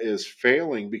America is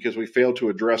failing because we fail to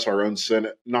address our own sin,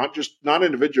 not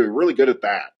individually. We're really good at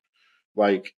that,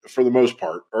 like for the most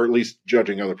part, or at least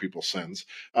judging other people's sins.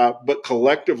 But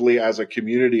collectively, as a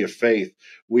community of faith,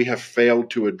 we have failed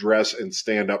to address and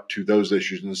stand up to those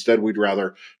issues. Instead, we'd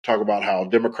rather talk about how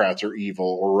Democrats are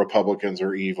evil or Republicans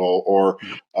are evil or,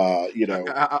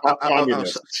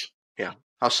 communists. Yeah.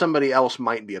 How somebody else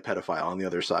might be a pedophile on the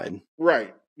other side.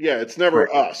 Right. Yeah. It's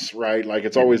never us, right? Like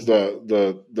it's always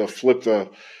the flip the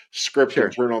script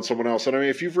and turn on someone else. And I mean,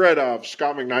 if you've read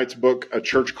Scott McKnight's book, A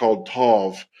Church Called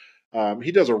Tov,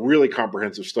 he does a really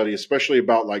comprehensive study, especially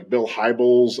about like Bill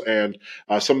Hybels and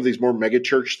some of these more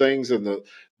megachurch things and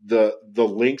the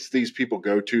links these people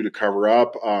go to cover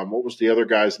up. What was the other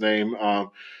guy's name?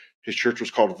 His church was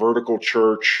called Vertical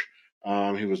Church.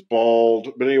 He was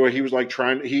bald, but anyway, he was like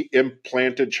he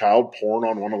implanted child porn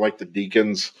on one of like the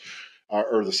deacons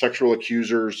or the sexual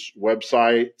accusers'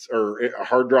 websites or a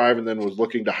hard drive, and then was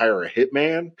looking to hire a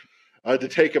hitman to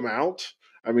take him out.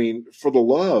 I mean, for the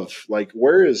love, like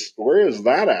where is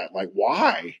that at? Like,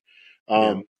 why?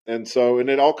 And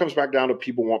it all comes back down to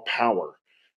people want power.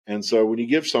 And so when you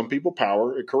give some people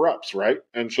power, it corrupts, right?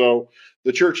 And so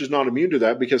the church is not immune to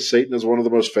that, because Satan is one of the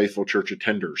most faithful church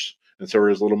attenders. And so are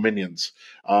his little minions.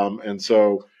 And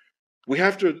so we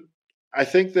have to, I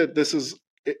think that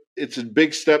it's a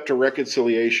big step to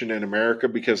reconciliation in America,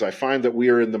 because I find that we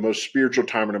are in the most spiritual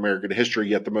time in American history,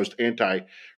 yet the most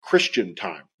anti-Christian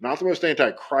time. Not the most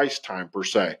anti-Christ time per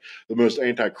se, the most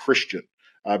anti-Christian,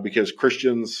 because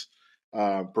Christians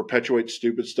perpetuate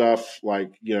stupid stuff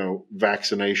like,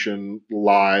 vaccination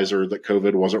lies, or that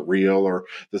COVID wasn't real, or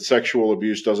that sexual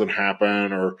abuse doesn't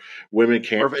happen, or women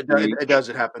can't. Or if it does,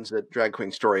 it happens at Drag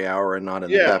Queen Story Hour and not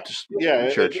in the Baptist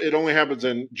church. It only happens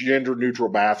in gender neutral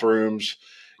bathrooms.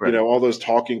 Right. All those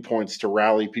talking points to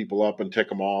rally people up and tick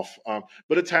them off.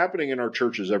 But it's happening in our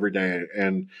churches every day.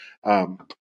 And,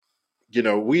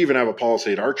 we even have a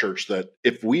policy at our church that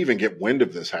if we even get wind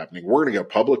of this happening, we're going to go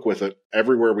public with it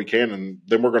everywhere we can. And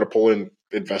then we're going to pull in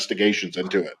investigations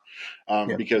into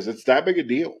it because it's that big a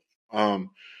deal.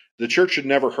 The church should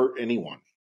never hurt anyone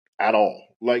at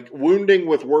all. Like wounding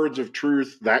with words of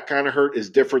truth, that kind of hurt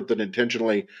is different than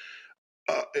intentionally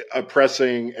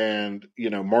oppressing and,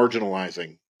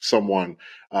 marginalizing someone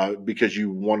because you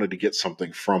wanted to get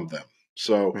something from them.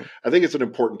 So I think it's an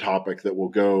important topic that will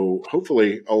go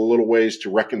hopefully a little ways to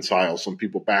reconcile some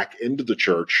people back into the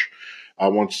church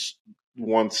once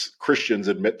Christians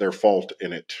admit their fault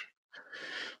in it.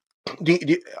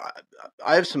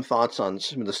 I have some thoughts on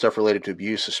some of the stuff related to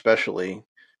abuse, especially,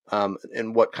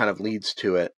 and what kind of leads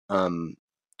to it. And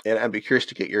I'd be curious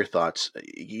to get your thoughts.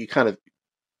 You kind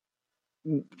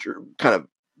of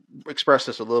express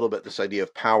this a little bit, this idea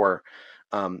of power.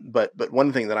 But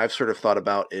one thing that I've sort of thought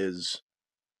about is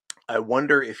I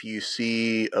wonder if you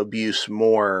see abuse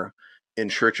more in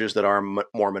churches that are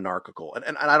more monarchical,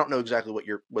 and I don't know exactly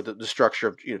what the structure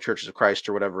of Churches of Christ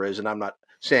or whatever is, and I'm not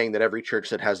saying that every church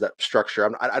that has that structure.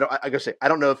 I gotta say I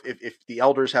don't know if the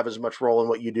elders have as much role in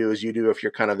what you do as you do if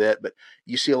you're kind of it, but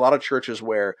you see a lot of churches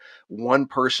where one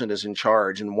person is in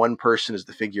charge and one person is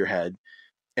the figurehead,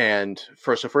 and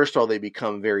first of all they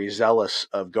become very zealous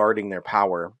of guarding their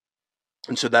power,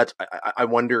 and so I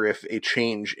wonder if a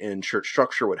change in church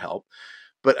structure would help.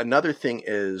 But another thing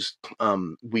is,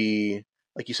 we,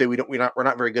 like you say, we're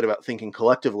not very good about thinking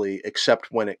collectively,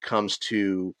 except when it comes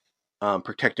to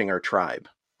protecting our tribe,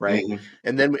 right? Mm-hmm.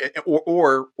 And then,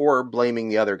 or blaming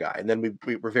the other guy. And then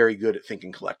we're very good at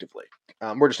thinking collectively.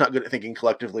 We're just not good at thinking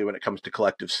collectively when it comes to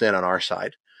collective sin on our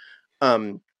side.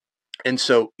 And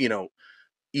so,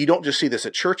 you don't just see this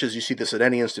at churches, you see this at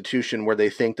any institution where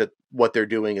they think that what they're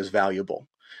doing is valuable.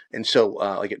 And so,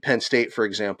 like at Penn State, for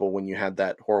example, when you had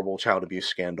that horrible child abuse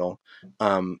scandal,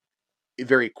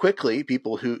 very quickly,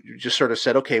 people who just sort of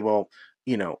said, okay, well,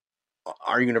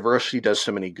 our university does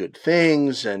so many good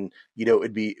things, and, we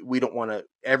don't want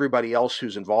everybody else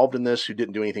who's involved in this, who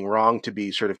didn't do anything wrong, to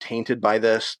be sort of tainted by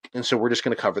this. And so we're just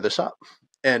going to cover this up.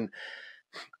 And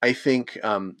I think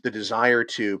the desire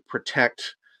to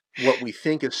protect what we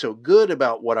think is so good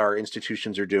about what our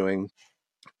institutions are doing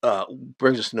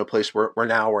brings us to a place where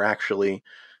now we're actually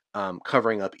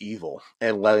covering up evil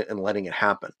and letting it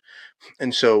happen.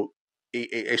 And so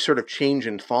a sort of change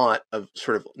in thought of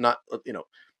sort of not,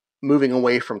 moving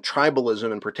away from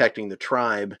tribalism and protecting the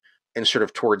tribe and sort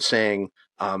of towards saying,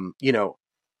 I'm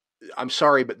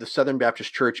sorry, but the Southern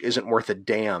Baptist Church isn't worth a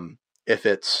damn if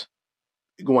it's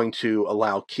going to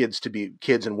allow kids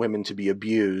and women to be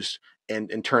abused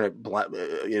and turn a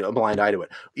blind eye to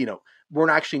it. We're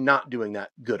actually not doing that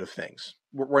good of things.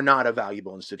 We're not a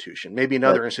valuable institution. Maybe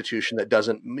another institution that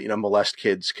doesn't, molest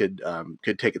kids could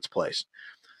take its place.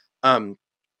 And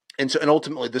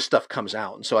ultimately this stuff comes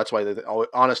out. And so that's why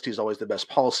honesty is always the best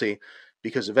policy,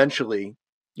 because eventually,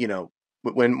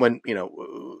 when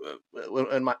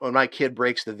my kid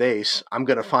breaks the vase, I'm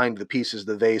going to find the pieces of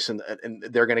the vase and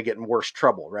they're going to get in worse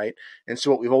trouble. Right. And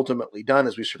so what we've ultimately done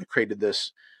is we sort of created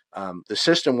this, the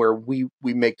system where we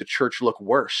make the church look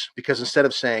worse, because instead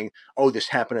of saying, oh, this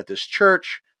happened at this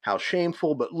church, how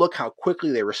shameful, but look how quickly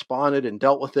they responded and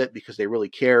dealt with it because they really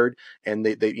cared. And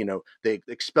they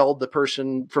expelled the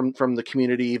person from the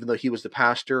community, even though he was the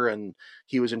pastor and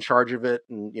he was in charge of it.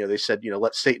 And, they said,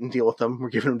 let Satan deal with them. We're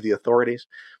giving him to the authorities.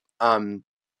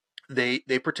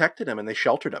 They protected him and they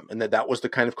sheltered him. And that was the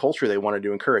kind of culture they wanted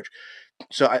to encourage.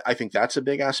 So I think that's a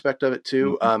big aspect of it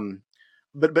too. Mm-hmm.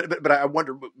 But I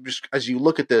wonder, just as you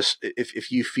look at this,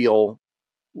 if you feel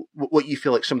what you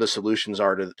feel like some of the solutions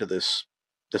are to this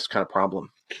kind of problem.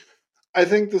 I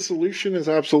think the solution is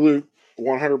absolute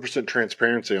 100%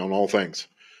 transparency on all things.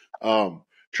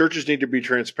 Churches need to be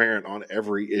transparent on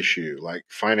every issue, like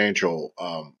financial.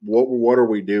 What are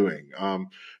we doing?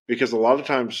 Because a lot of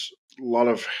times, a lot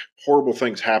of horrible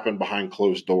things happen behind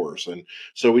closed doors, and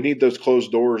so we need those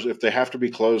closed doors. If they have to be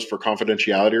closed for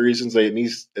confidentiality reasons,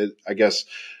 I guess,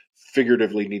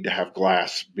 figuratively need to have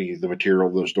glass be the material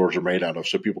those doors are made out of,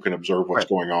 so people can observe what's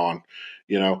going on.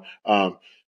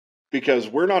 Because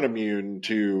we're not immune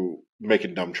to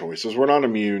making dumb choices. We're not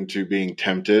immune to being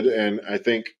tempted. And I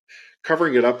think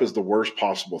covering it up is the worst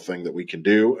possible thing that we can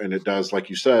do. And it does, like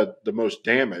you said, the most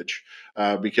damage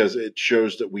because it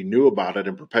shows that we knew about it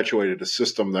and perpetuated a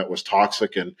system that was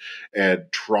toxic and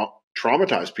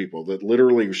traumatized people, that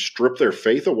literally stripped their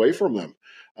faith away from them,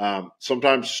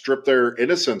 sometimes stripped their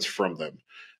innocence from them.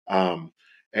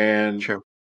 And sure.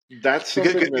 That's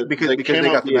something because they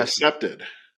cannot be accepted.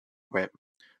 Right.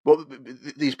 Well,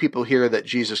 these people hear that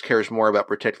Jesus cares more about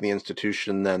protecting the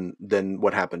institution than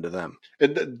what happened to them.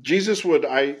 And Jesus would,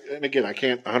 and again, I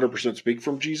can't 100% speak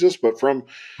from Jesus, but from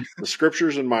the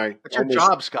scriptures in my... It's your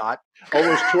job, Scott.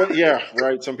 Almost 20, yeah,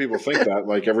 right. Some people think that,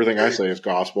 like everything I say is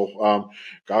gospel.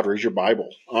 God, read your Bible.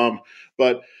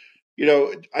 But,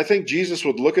 I think Jesus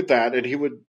would look at that and he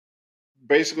would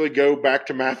basically go back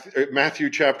to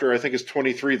Matthew chapter, I think it's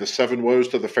 23, the 7 woes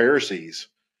to the Pharisees.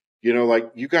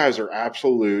 You guys are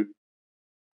absolute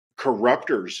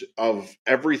corrupters of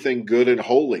everything good and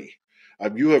holy.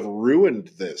 You have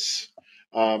ruined this.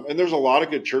 And there's a lot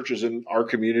of good churches in our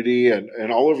community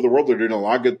and all over the world. They're doing a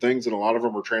lot of good things, and a lot of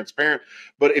them are transparent.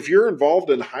 But if you're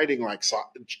involved in hiding like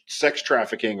sex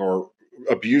trafficking or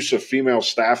abuse of female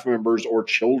staff members or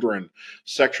children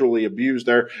sexually abused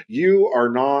there, you are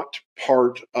not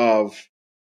part of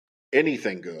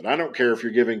anything good. I don't care if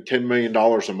you're giving $10 million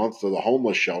a month to the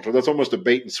homeless shelter. That's almost a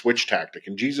bait and switch tactic.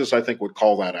 And Jesus, I think, would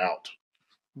call that out.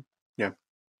 Yeah.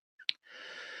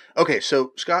 Okay,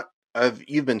 so Scott,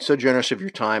 you've been so generous of your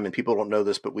time, and people don't know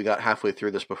this, but we got halfway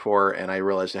through this before, and I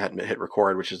realized I hadn't hit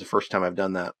record, which is the first time I've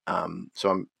done that.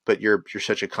 But you're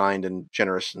such a kind and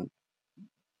generous and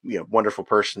wonderful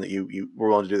person that you were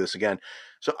willing to do this again.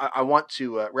 So I want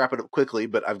to wrap it up quickly,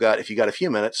 but if you got a few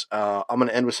minutes, I'm going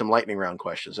to end with some lightning round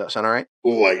questions. Does that sound all right?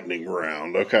 Lightning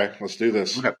round. Okay, let's do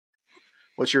this. Okay.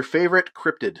 What's your favorite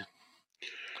cryptid?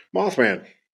 Mothman.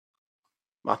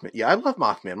 Mothman. Yeah, I love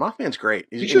Mothman. Mothman's great.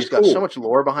 He's got cool. so much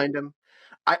lore behind him.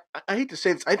 I hate to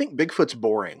say this. I think Bigfoot's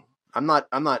boring.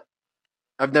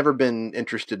 I've never been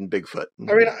interested in Bigfoot.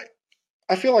 I mean,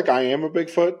 I feel like I am a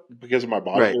Bigfoot because of my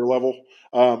body hair level.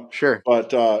 Sure.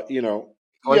 But, you're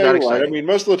right. I mean,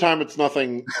 most of the time it's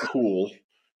nothing cool.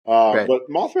 But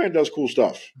Mothman does cool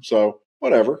stuff. So,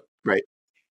 whatever. Right.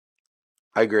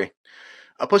 I agree.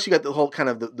 Plus, you got the whole kind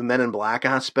of the Men in Black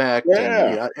aspect.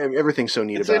 Yeah. And, everything's so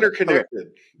neat it's about interconnected. it.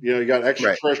 Okay. You got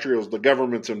extraterrestrials, the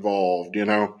government's involved,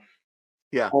 Yeah.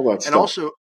 All that stuff.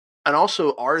 And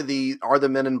also, are the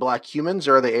Men in Black humans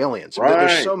or are they aliens? Right.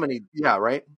 There's so many. Yeah,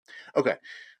 right? Okay.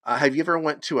 Have you ever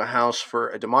went to a house for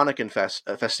a demonic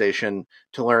infestation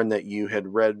to learn that you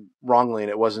had read wrongly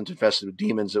and it wasn't infested with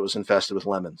demons, it was infested with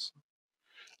lemons?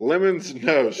 Lemons,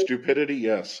 no. Stupidity,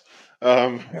 yes.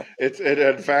 It's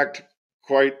in fact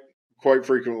quite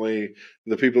frequently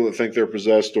the people that think they're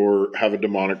possessed or have a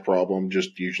demonic problem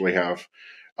just usually have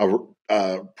a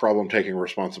problem taking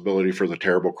responsibility for the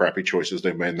terrible, crappy choices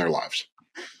they've made in their lives.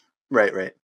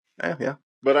 Right. Yeah.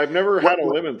 But I've never had a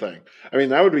lemon thing. I mean,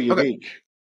 that would be unique. Okay.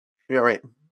 Yeah, right.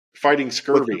 Fighting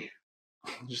scurvy.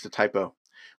 Just a typo.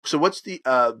 So what's the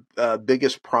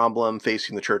biggest problem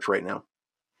facing the church right now?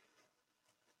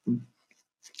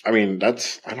 I mean,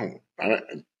 first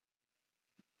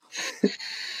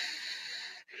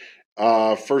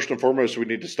and foremost, we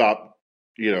need to stop,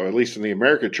 at least in the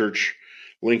American church,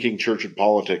 linking church and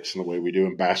politics in the way we do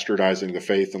and bastardizing the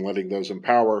faith and letting those in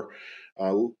power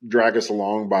drag us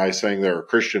along by saying they're a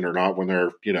Christian or not when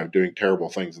they're, doing terrible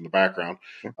things in the background.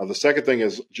 The second thing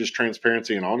is just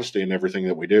transparency and honesty in everything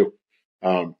that we do.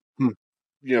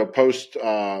 Post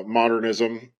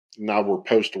modernism, now we're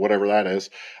post whatever that is.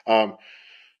 But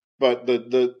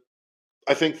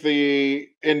I think the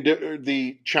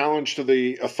challenge to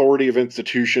the authority of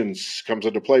institutions comes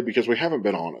into play because we haven't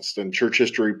been honest, and church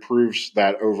history proves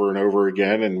that over and over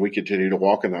again, and we continue to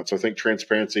walk in that. So I think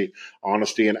transparency,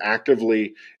 honesty, and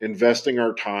actively investing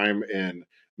our time in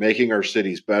making our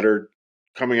cities better,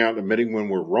 coming out and admitting when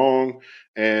we're wrong,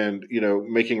 and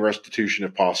making restitution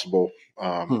if possible.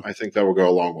 I think that will go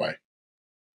a long way.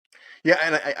 Yeah,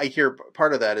 and I hear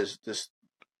part of that is this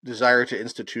desire to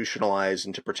institutionalize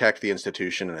and to protect the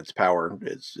institution and its power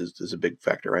is a big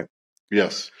factor, right?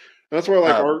 Yes. That's why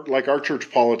our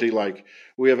church polity,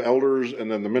 we have elders and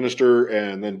then the minister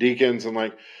and then deacons, and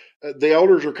the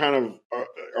elders are kind of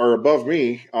are above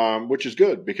me, which is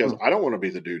good because I don't want to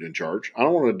be the dude in charge. I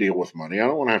don't want to deal with money. I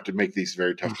don't want to have to make these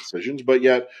very tough decisions, but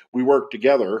yet we work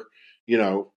together,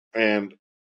 and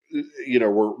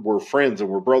we're friends and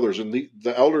we're brothers. And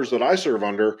the elders that I serve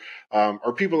under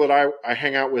are people that I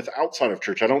hang out with outside of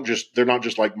church. They're not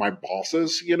just like my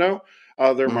bosses,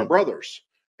 they're my brothers.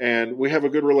 And we have a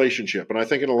good relationship. And I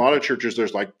think in a lot of churches,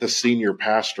 there's the senior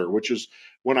pastor, which is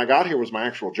when I got here was my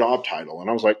actual job title. And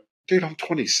I was like, dude, I'm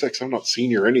 26. I'm not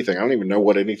senior or anything. I don't even know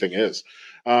what anything is.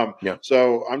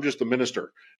 So I'm just a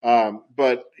minister.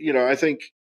 But I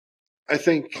think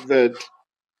that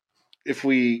if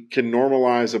we can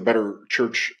normalize a better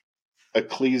church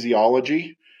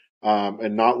ecclesiology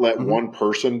and not let one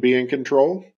person be in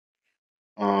control,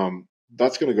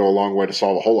 that's going to go a long way to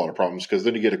solve a whole lot of problems because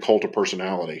then you get a cult of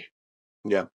personality.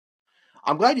 Yeah.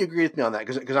 I'm glad you agree with me on that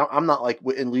because I'm not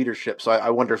in leadership. So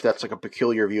I wonder if that's a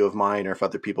peculiar view of mine or if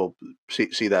other people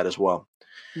see that as well.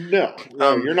 No,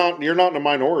 you're not in a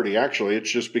minority. Actually,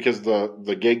 it's just because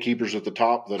the gatekeepers at the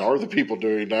top that are the people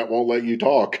doing that won't let you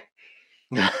talk.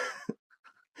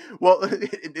 Well,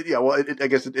 I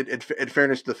guess in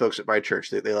fairness to the folks at my church,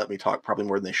 they let me talk probably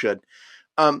more than they should.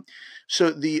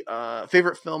 So the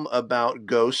favorite film about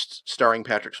ghosts starring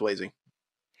Patrick Swayze?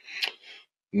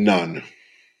 None.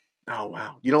 Oh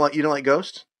wow, you don't like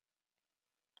Ghost?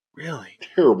 Really?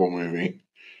 Terrible movie.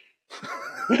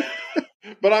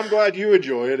 But I'm glad you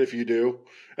enjoy it if you do,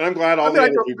 and I'm glad all the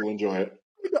other people enjoy it.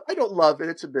 I don't love it.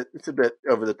 It's a bit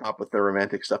over the top with the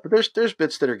romantic stuff, but there's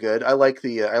bits that are good. I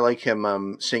like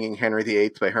him singing Henry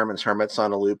VIII by Herman's Hermits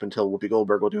on a loop until Whoopi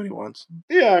Goldberg will do what he wants.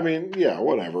 Yeah, I mean, yeah,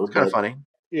 whatever. It's kind of funny.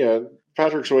 Yeah,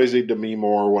 Patrick Swayze, Demi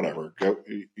Moore, whatever.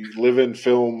 You live in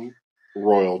film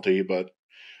royalty, but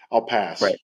I'll pass.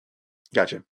 Right.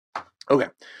 Gotcha. Okay.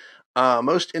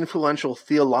 Most influential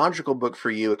theological book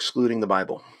for you, excluding the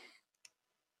Bible?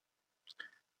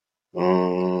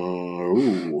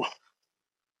 Ooh.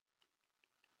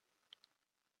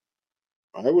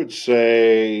 I would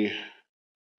say,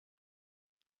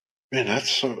 man,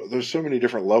 there's so many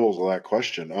different levels of that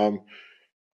question.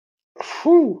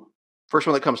 First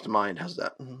one that comes to mind. How's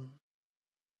that?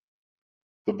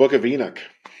 The Book of Enoch.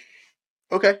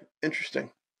 Okay. Interesting.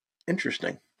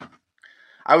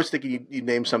 I was thinking you'd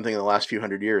name something in the last few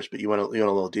hundred years, but you went a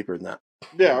little deeper than that.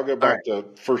 Yeah, I'll go back to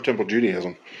First Temple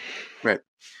Judaism. Right.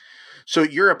 So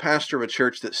you're a pastor of a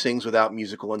church that sings without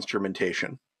musical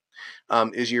instrumentation.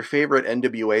 Is your favorite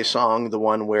NWA song the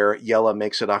one where Yella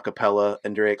makes it a cappella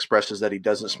and Dre expresses that he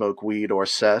doesn't smoke weed or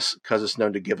cess because it's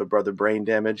known to give a brother brain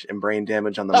damage, and brain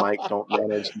damage on the mic don't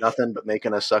manage nothing but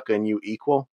making a sucker and you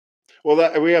equal?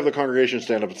 Well, we have the congregation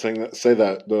stand up and say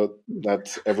that.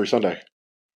 That's every Sunday.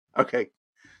 Okay.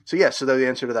 So yes, so the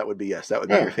answer to that would be yes. That would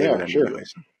be your favorite NWA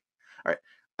song. All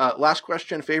right. Last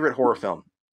question, favorite horror film?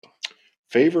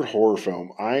 Favorite horror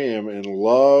film? I am in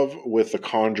love with the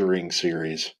Conjuring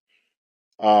series.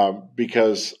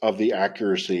 Because of the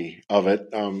accuracy of it,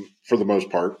 for the most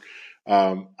part.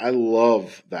 I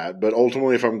love that. But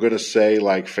ultimately, if I'm going to say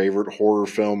like favorite horror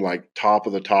film, like top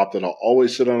of the top that I'll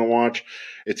always sit down and watch,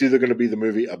 it's either going to be the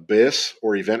movie Abyss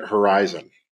or Event Horizon.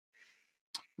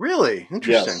 Really?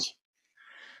 Interesting. Yes.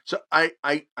 So I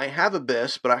have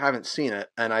Abyss, but I haven't seen it.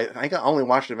 And I think I only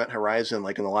watched Event Horizon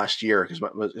like in the last year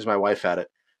because my wife had it.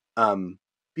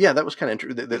 Yeah, that was kind of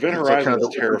interesting. Event Horizon is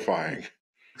terrifying.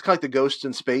 It's kind of like the Ghost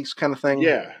in Space kind of thing.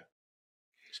 Yeah.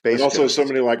 Space. And also so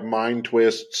many like mind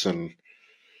twists and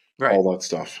all that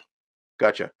stuff.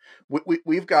 Gotcha.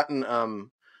 We've gotten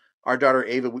our daughter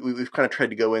Ava. We've kind of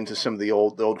tried to go into some of the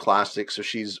old classics. So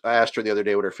I asked her the other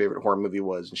day what her favorite horror movie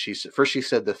was, and she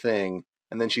said The Thing,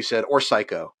 and then she said or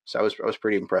Psycho. So I was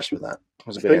pretty impressed with that.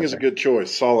 The Thing is a good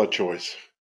choice, solid choice.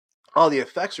 Oh, the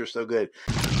effects are so good.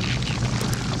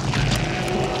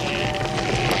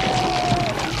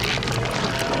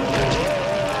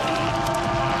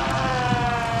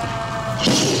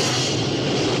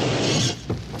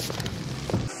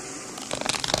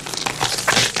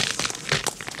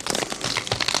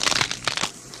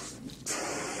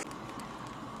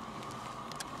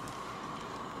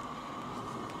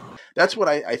 That's what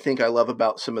I think I love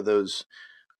about some of those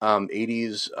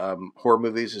 80s horror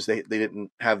movies is they didn't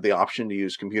have the option to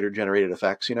use computer generated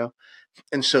effects,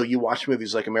 and so you watch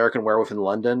movies like American Werewolf in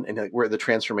London and like where the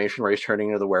transformation where he's turning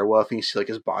into the werewolf and you see like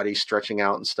his body stretching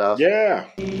out and stuff. Yeah.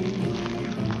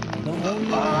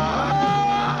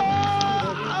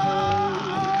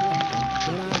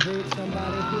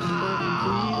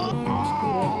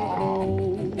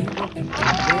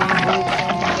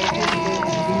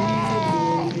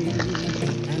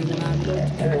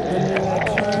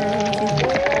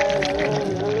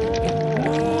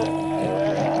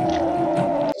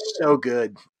 So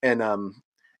good. And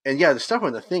yeah, the stuff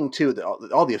on The Thing too,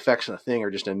 all the effects on The Thing are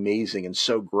just amazing and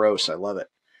so gross. I love it.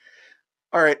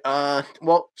 All right.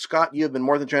 Well, Scott, you have been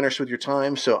more than generous with your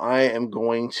time, so I am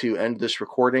going to end this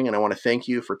recording, and I want to thank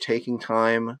you for taking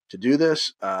time to do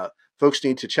this. Folks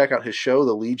need to check out his show,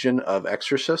 The Legion of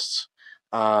Exorcists,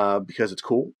 because it's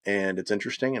cool and it's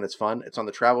interesting and it's fun. It's on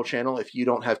the Travel Channel. If you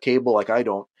don't have cable like I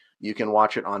don't, you can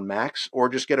watch it on Max or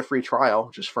just get a free trial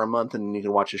just for a month and you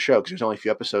can watch the show because there's only a few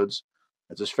episodes.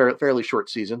 It's a fairly short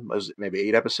season. Was it maybe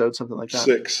 8 episodes, something like that?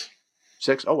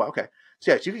 6. Oh, wow. Okay.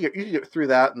 So yeah, so you can get through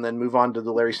that and then move on to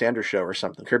the Larry Sanders Show or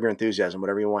something. Curb Your Enthusiasm,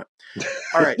 whatever you want.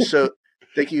 All right. So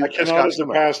thank you. I cannot, as a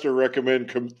pastor, recommend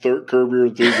Curb Your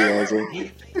Enthusiasm.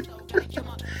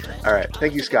 All right.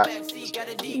 Thank you, Scott.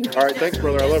 All right. Thanks,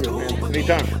 brother. I love you, man.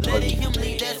 Anytime.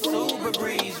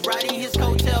 Riding his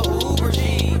coat